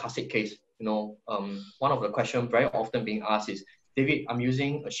share a very classic case. One of the questions very often being asked is, David, I'm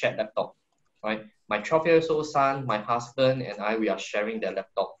using a shared laptop, right? My 12-year-old son, my husband, and I, we are sharing their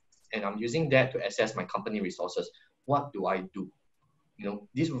laptop, and I'm using that to access my company resources. What do I do?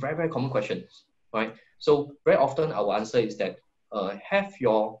 These are very, very common questions, right? So very often our answer is that have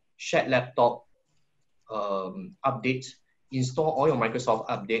your shared laptop updates, install all your Microsoft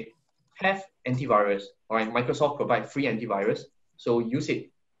update, have antivirus, right? Microsoft provide free antivirus, so use it,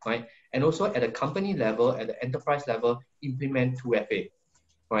 right? And also at the company level, at the enterprise level, implement 2FA,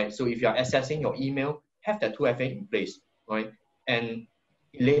 right? So if you are accessing your email, have that 2FA in place, right? And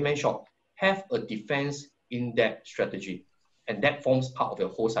in layman's short, have a defense in that strategy, and that forms part of your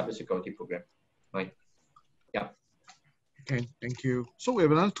whole cybersecurity program, right? Yeah. Okay, thank you. So we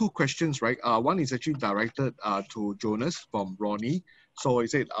have another two questions, right? One is actually directed to Jonas from Ronnie. So he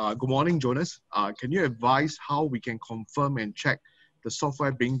said, good morning, Jonas. Can you advise how we can confirm and check the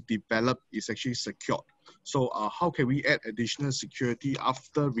software being developed is actually secured? So how can we add additional security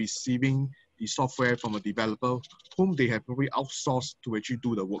after receiving the software from a developer whom they have probably outsourced to actually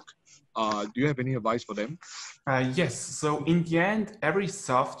do the work? Do you have any advice for them? Yes. So in the end, every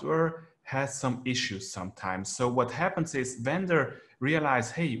software has some issues sometimes. So what happens is vendor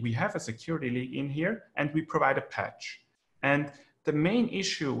realize, hey, we have a security leak in here, and we provide a patch. And the main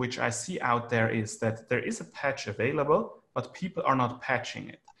issue which I see out there is that there is a patch available, but people are not patching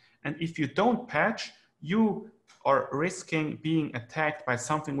it. And if you don't patch, you are risking being attacked by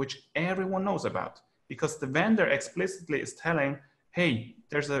something which everyone knows about, because the vendor explicitly is telling, hey,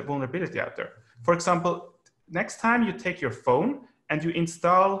 there's a vulnerability out there. For example, next time you take your phone and you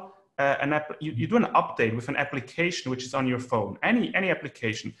install you do an update with an application which is on your phone, any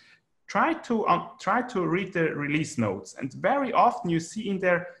application, try to read the release notes, and very often you see in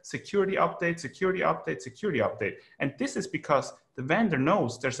there security update, security update, security update. And this is because the vendor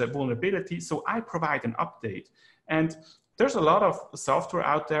knows there's a vulnerability, so I provide an update. And there's a lot of software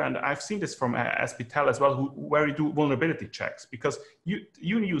out there, and I've seen this from SPTEL as well, where you do vulnerability checks, because you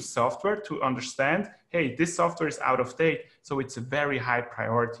use software to understand, hey, this software is out of date, so it's a very high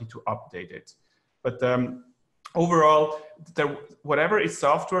priority to update it. But overall, whatever is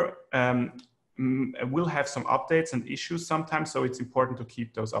software will have some updates and issues sometimes, so it's important to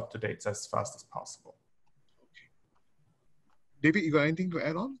keep those up to date as fast as possible. Okay. David, you got anything to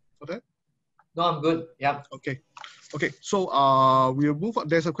add on for that? No, I'm good. Yeah. Okay, so we'll move on.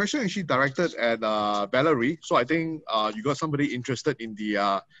 There's a question actually directed at Valerie. So I think you got somebody interested in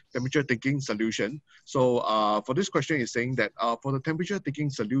the temperature taking solution. So for this question is saying that for the temperature taking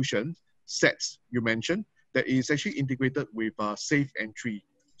solution, sets you mentioned that is actually integrated with safe entry.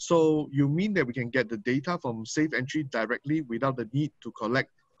 So you mean that we can get the data from safe entry directly without the need to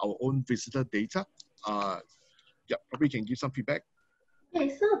collect our own visitor data? Yeah, probably can give some feedback. Okay,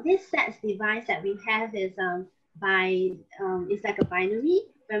 so this sets device that we have is it's like a binary.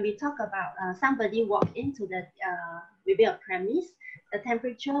 When we talk about somebody walk into the maybe a premise, the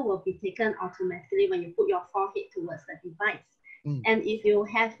temperature will be taken automatically when you put your forehead towards the device. And if you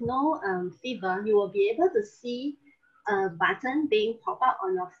have no fever, you will be able to see a button being popped up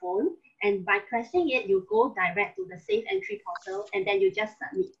on your phone, and by pressing it, you go direct to the safe entry portal, and then you just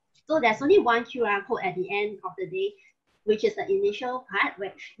submit. So there's only one QR code at the end of the day, which is the initial part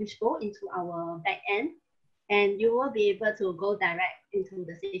which go into our back end, and you will be able to go direct into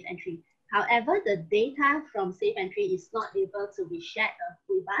the safe entry. However, the data from safe entry is not able to be shared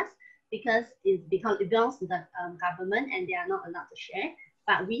with us because it belongs to the government and they are not allowed to share.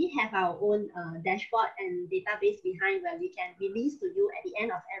 But we have our own dashboard and database behind where we can release to you at the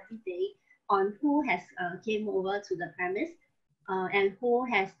end of every day on who has came over to the premise and who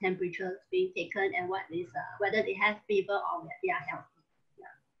has temperature being taken and what is whether they have fever or they are healthy.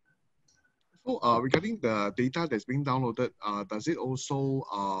 So regarding the data that's being downloaded, does it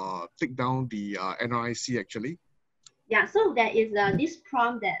also take down the NRIC actually? Yeah, so there is this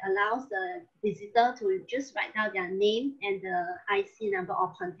prompt that allows the visitor to just write down their name and the IC number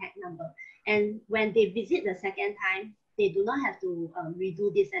or contact number. And when they visit the second time, they do not have to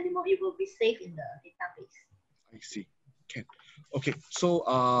redo this anymore. It will be saved in the database. I see. Okay, so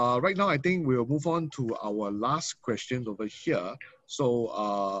right now I think we'll move on to our last question over here. So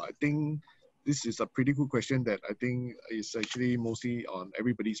I think this is a pretty good question that I think is actually mostly on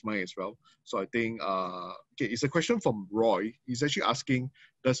everybody's mind as well. So I think, okay, it's a question from Roy. He's actually asking,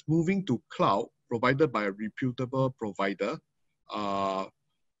 does moving to cloud provided by a reputable provider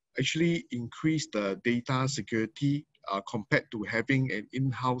actually increase the data security compared to having an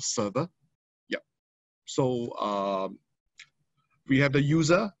in-house server? Yeah. So we have the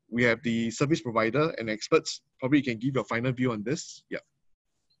user, we have the service provider and experts. Probably you can give your final view on this. Yeah.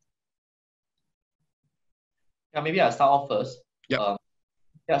 Yeah, maybe I'll start off first. Yeah.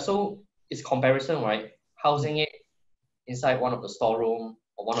 Yeah, so it's comparison, right? Housing it inside one of the storeroom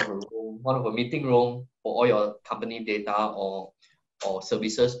or one of a meeting room for all your company data or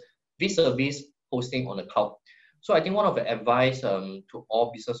services, vis-a-vis hosting on the cloud. So I think one of the advice to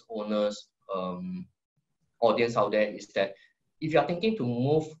all business owners, audience out there is that if you're thinking to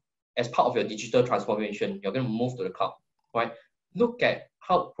move as part of your digital transformation, you're going to move to the cloud, right? Look at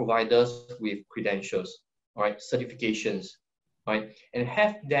cloud providers with credentials, right? Certifications, right? And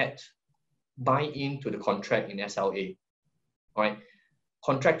have that buy into the contract in SLA, right?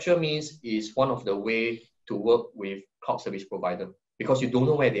 Contractual means is one of the way to work with cloud service provider because you don't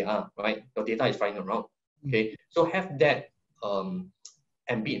know where they are, right? Your data is flying around, okay? So have that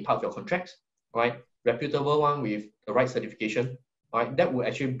and be in part of your contracts, right? Reputable one with the right certification, right? That will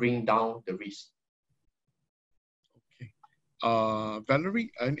actually bring down the risk.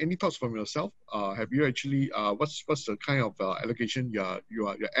 Valerie, any thoughts from yourself? Have you actually what's the kind of allocation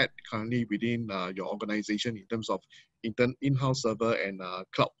you're at currently within your organization in terms of in-house server and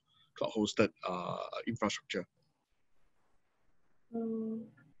cloud hosted infrastructure?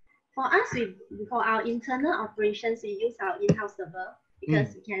 For us, for our internal operations, we use our in-house server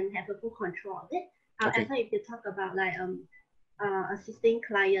because we can have a full control of it. However, if you talk about like assisting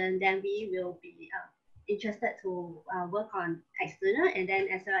client, then we will be interested to work on external and then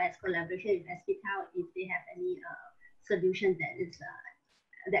as well as collaboration with SPTel if they have any solution that is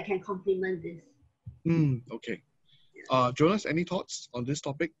that can complement this. Okay. Jonas, any thoughts on this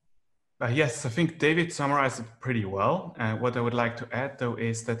topic? Yes, I think David summarized it pretty well. What I would like to add though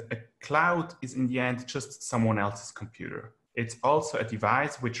is that a cloud is in the end just someone else's computer. It's also a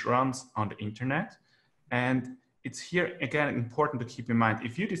device which runs on the internet. And it's here again important to keep in mind,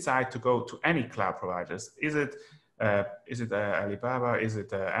 if you decide to go to any cloud providers, is it Alibaba, is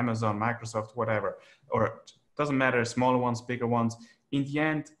it Amazon, Microsoft, whatever, or doesn't matter, smaller ones, bigger ones, in the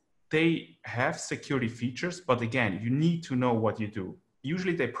end, they have security features, but again, you need to know what you do.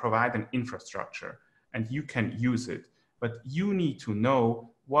 Usually they provide an infrastructure and you can use it, but you need to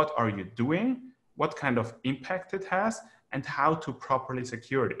know what are you doing, what kind of impact it has, and how to properly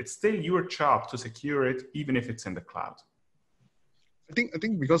secure it. It's still your job to secure it, even if it's in the cloud. I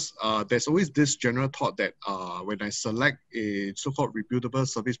think because there's always this general thought that when I select a so-called reputable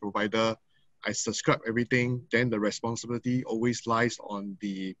service provider, I subscribe everything, then the responsibility always lies on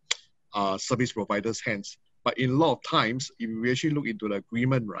the service provider's hands. But in a lot of times, if we actually look into the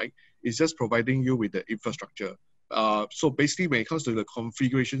agreement, right, it's just providing you with the infrastructure. So basically, when it comes to the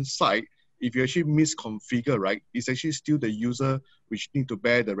configuration side, if you actually misconfigure, right, it's actually still the user which need to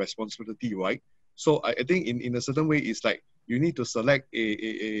bear the responsibility, right? So I think in a certain way, it's like you need to select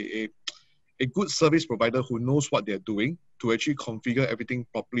a good service provider who knows what they're doing to actually configure everything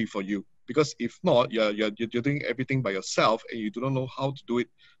properly for you. Because if not, you're doing everything by yourself and you do not know how to do it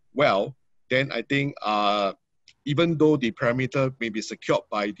well, then I think even though the parameter may be secured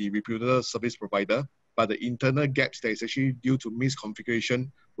by the reputed service provider, but the internal gaps that is actually due to misconfiguration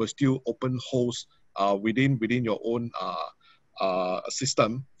will still open holes within your own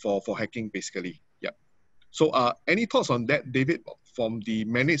system for hacking, basically. Yeah. So any thoughts on that, David, from the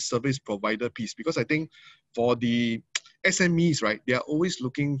managed service provider piece? Because I think for the SMEs, right, they are always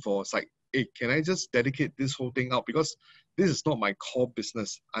looking for, it's like, hey, can I just dedicate this whole thing out? Because this is not my core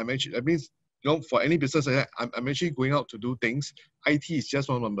business. I'm actually, I mean, for any business, I'm actually going out to do things. IT is just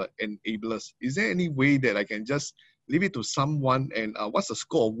one of the enablers. Is there any way that I can just leave it to someone, and what's the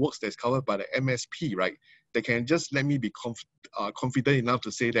scope of works that's covered by the MSP, right? They can just let me be confident enough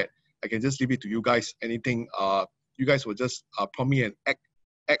to say that I can just leave it to you guys. Anything, you guys will just prompt me and act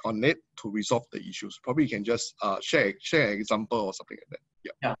on it to resolve the issues. Probably you can just share an example or something like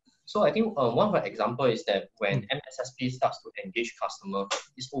that. Yeah. So I think one of the example is that when MSSP starts to engage customer,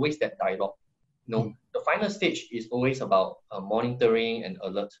 it's always that dialogue. The final stage is always about monitoring and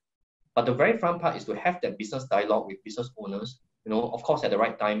alert. But the very front part is to have that business dialogue with business owners, of course, at the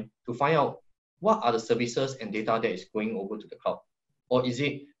right time to find out what are the services and data that is going over to the cloud. Or is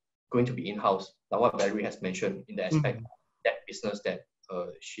it going to be in-house, like what Valerie has mentioned in the aspect of that business that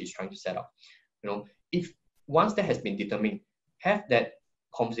she's trying to set up. If once that has been determined, have that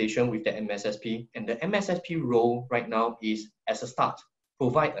conversation with the MSSP, and the MSSP role right now is, as a start,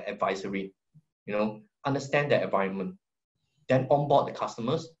 provide an advisory, understand the environment, then onboard the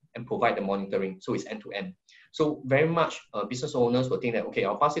customers and provide the monitoring. So it's end-to-end. So very much business owners will think that, okay,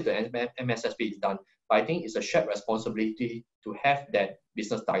 I'll pass it to MSSP, it's done. But I think it's a shared responsibility to have that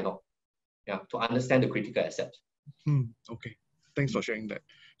business dialogue, to understand the critical assets. Okay, thanks for sharing that.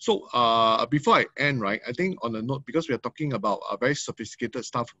 So before I end, right, I think on a note, because we are talking about very sophisticated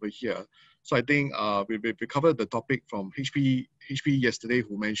stuff over here, so I think we covered the topic from HP yesterday,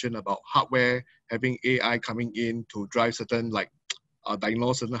 who mentioned about hardware having AI coming in to drive certain, like,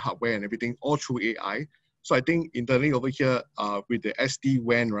 diagnose certain hardware and everything, all through AI. So I think internally over here with the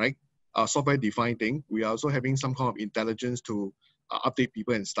SD-WAN, right, software-defined thing, we are also having some kind of intelligence to update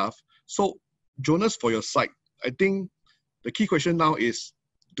people and stuff. So Jonas, for your side, I think the key question now is,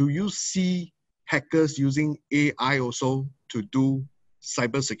 do you see hackers using AI also to do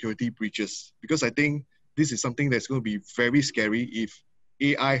cybersecurity breaches? Because I think this is something that's going to be very scary if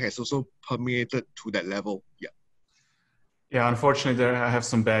AI has also permeated to that level. Yeah. Yeah, unfortunately, I have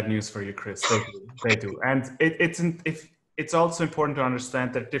some bad news for you, Chris. They do. And it's also important to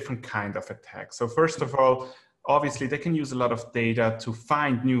understand that different kind of attacks. So first of all, obviously, they can use a lot of data to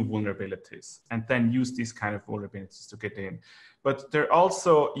find new vulnerabilities and then use these kind of vulnerabilities to get in. But they're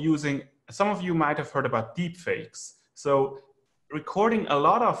also using, some of you might have heard about deepfakes. So recording a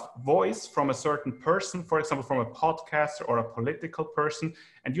lot of voice from a certain person, for example, from a podcaster or a political person,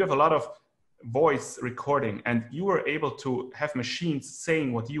 and you have a lot of voice recording, and you were able to have machines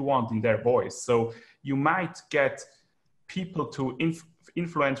saying what you want in their voice. So you might get people to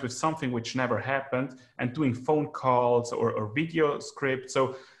influence with something which never happened, and doing phone calls or video scripts.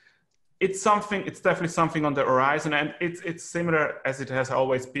 So it's definitely something on the horizon, and it's similar as it has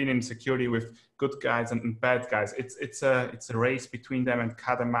always been in security with good guys and bad guys. It's a race between them and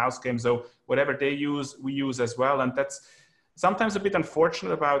cat and mouse game. So whatever they use, we use as well, and that's sometimes a bit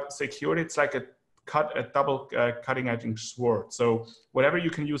unfortunate about security. It's like a double cutting-edge sword. So whatever you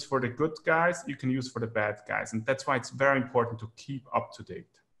can use for the good guys, you can use for the bad guys, and that's why it's very important to keep up to date.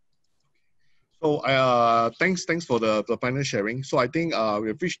 So thanks for the final sharing. So I think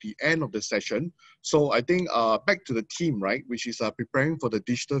we've reached the end of the session. So I think back to the team, right, which is preparing for the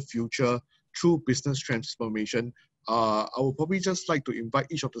digital future through business transformation. I would probably just like to invite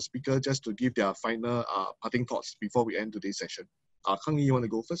each of the speakers just to give their final parting thoughts before we end today's session. Kang Yi, you want to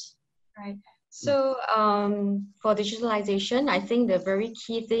go first? Right. So for digitalization, I think the very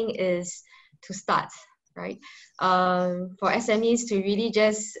key thing is to start, right? For SMEs to really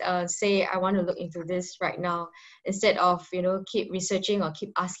just say, I want to look into this right now, instead of, keep researching or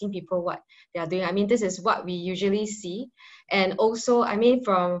keep asking people what they are doing. I mean, this is what we usually see. And also, I mean,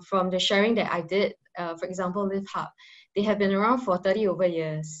 from the sharing that I did, for example, Live Hub, they have been around for 30 over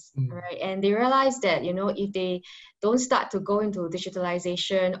years, right? And they realize that, if they don't start to go into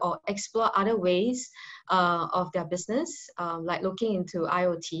digitalization or explore other ways of their business, like looking into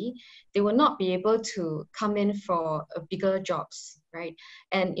IoT, they will not be able to come in for bigger jobs, right?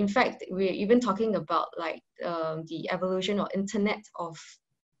 And in fact, we're even talking about like the evolution or internet of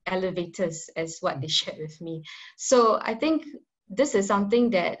elevators as what they shared with me. So I think this is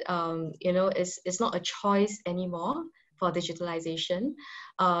something that you know, is not a choice anymore for digitalization.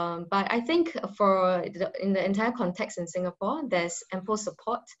 But I think in the entire context in Singapore, there's ample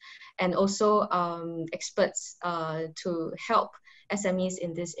support and also experts to help SMEs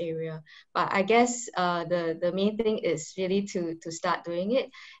in this area. But I guess the main thing is really to start doing it.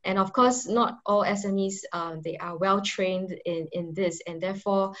 And of course, not all SMEs, they are well trained in this, and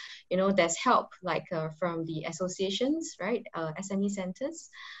therefore, you know, there's help like from the associations, right? SME centers.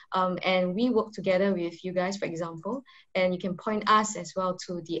 And we work together with you guys, for example, and you can point us as well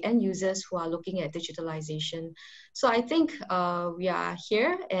to the end users who are looking at digitalization. So I think we are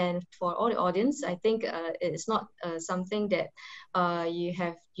here, and for all the audience, I think it's not something that you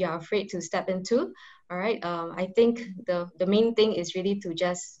are afraid to step into. All right. I think the main thing is really to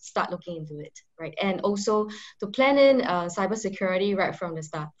just start looking into it, right? And also to plan in cybersecurity right from the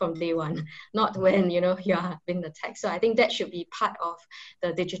start, from day one, not when, you know, you are being attacked. So I think that should be part of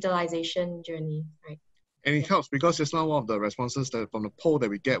the digitalization journey, right? And it helps because just now one of the responses that from the poll that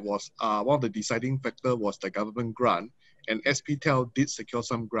we get was one of the deciding factor was the government grant, and SPTEL did secure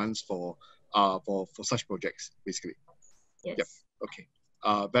some grants for such projects, basically. Yes. Yep. Okay.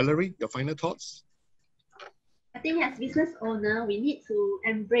 Valerie, your final thoughts? I think as business owner, we need to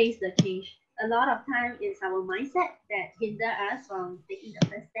embrace the change. A lot of time it's our mindset that hinder us from taking the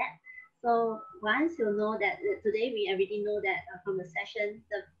first step. So once you know that today we already know that from the session,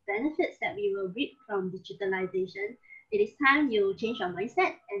 the benefits that we will reap from digitalization, it is time you change your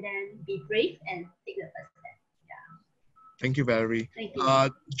mindset and then be brave and take the first step. Yeah. Thank you, Valerie. Thank you.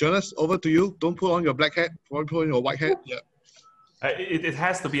 Jonas, over to you. Don't put on your black hat. Put on your white hat. Yeah. It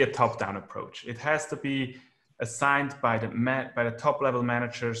has to be a top-down approach. It has to be assigned by the top-level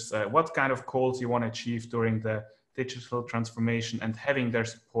managers what kind of goals you want to achieve during the digital transformation, and having their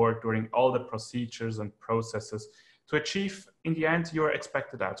support during all the procedures and processes to achieve, in the end, your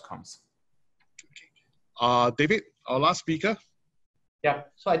expected outcomes. Okay. David, our last speaker. Yeah,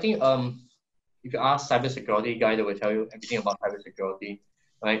 so I think if you ask cybersecurity guy, they will tell you everything about cybersecurity,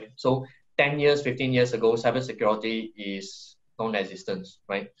 right? So 10 years, 15 years ago, cybersecurity is non-existent,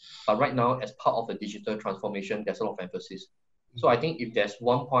 right? But right now, as part of the digital transformation, there's a lot of emphasis. So I think if there's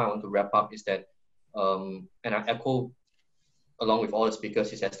one point I want to wrap up is that, and I echo along with all the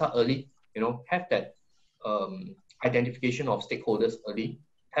speakers, is that start early, you know, have that identification of stakeholders early,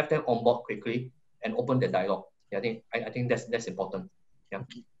 have them on board quickly, and open the dialogue. Yeah, I think that's important. Yeah.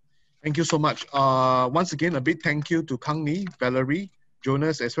 Thank you so much. Once again, a big thank you to Kang Ni, Valerie,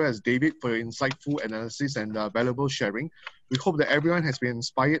 Jonas, as well as David for your insightful analysis and valuable sharing. We hope that everyone has been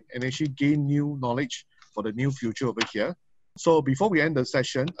inspired and actually gained new knowledge for the new future over here. So before we end the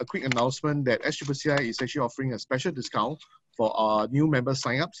session, a quick announcement that SMEICC is actually offering a special discount for our new member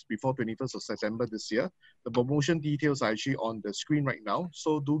signups before 21st of September this year. The promotion details are actually on the screen right now.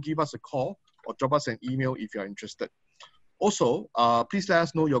 So do give us a call or drop us an email if you're interested. Also, please let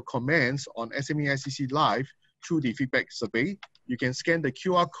us know your comments on SMEICC Live through the feedback survey. You can scan the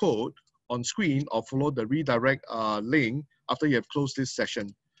QR code on screen or follow the redirect link after you have closed this session.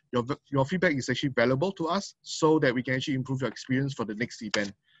 Your feedback is actually valuable to us so that we can actually improve your experience for the next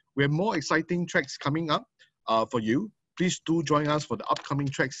event. We have more exciting tracks coming up for you. Please do join us for the upcoming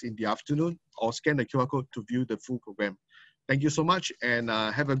tracks in the afternoon or scan the QR code to view the full program. Thank you so much and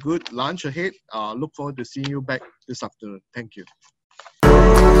have a good lunch ahead. Look forward to seeing you back this afternoon. Thank you.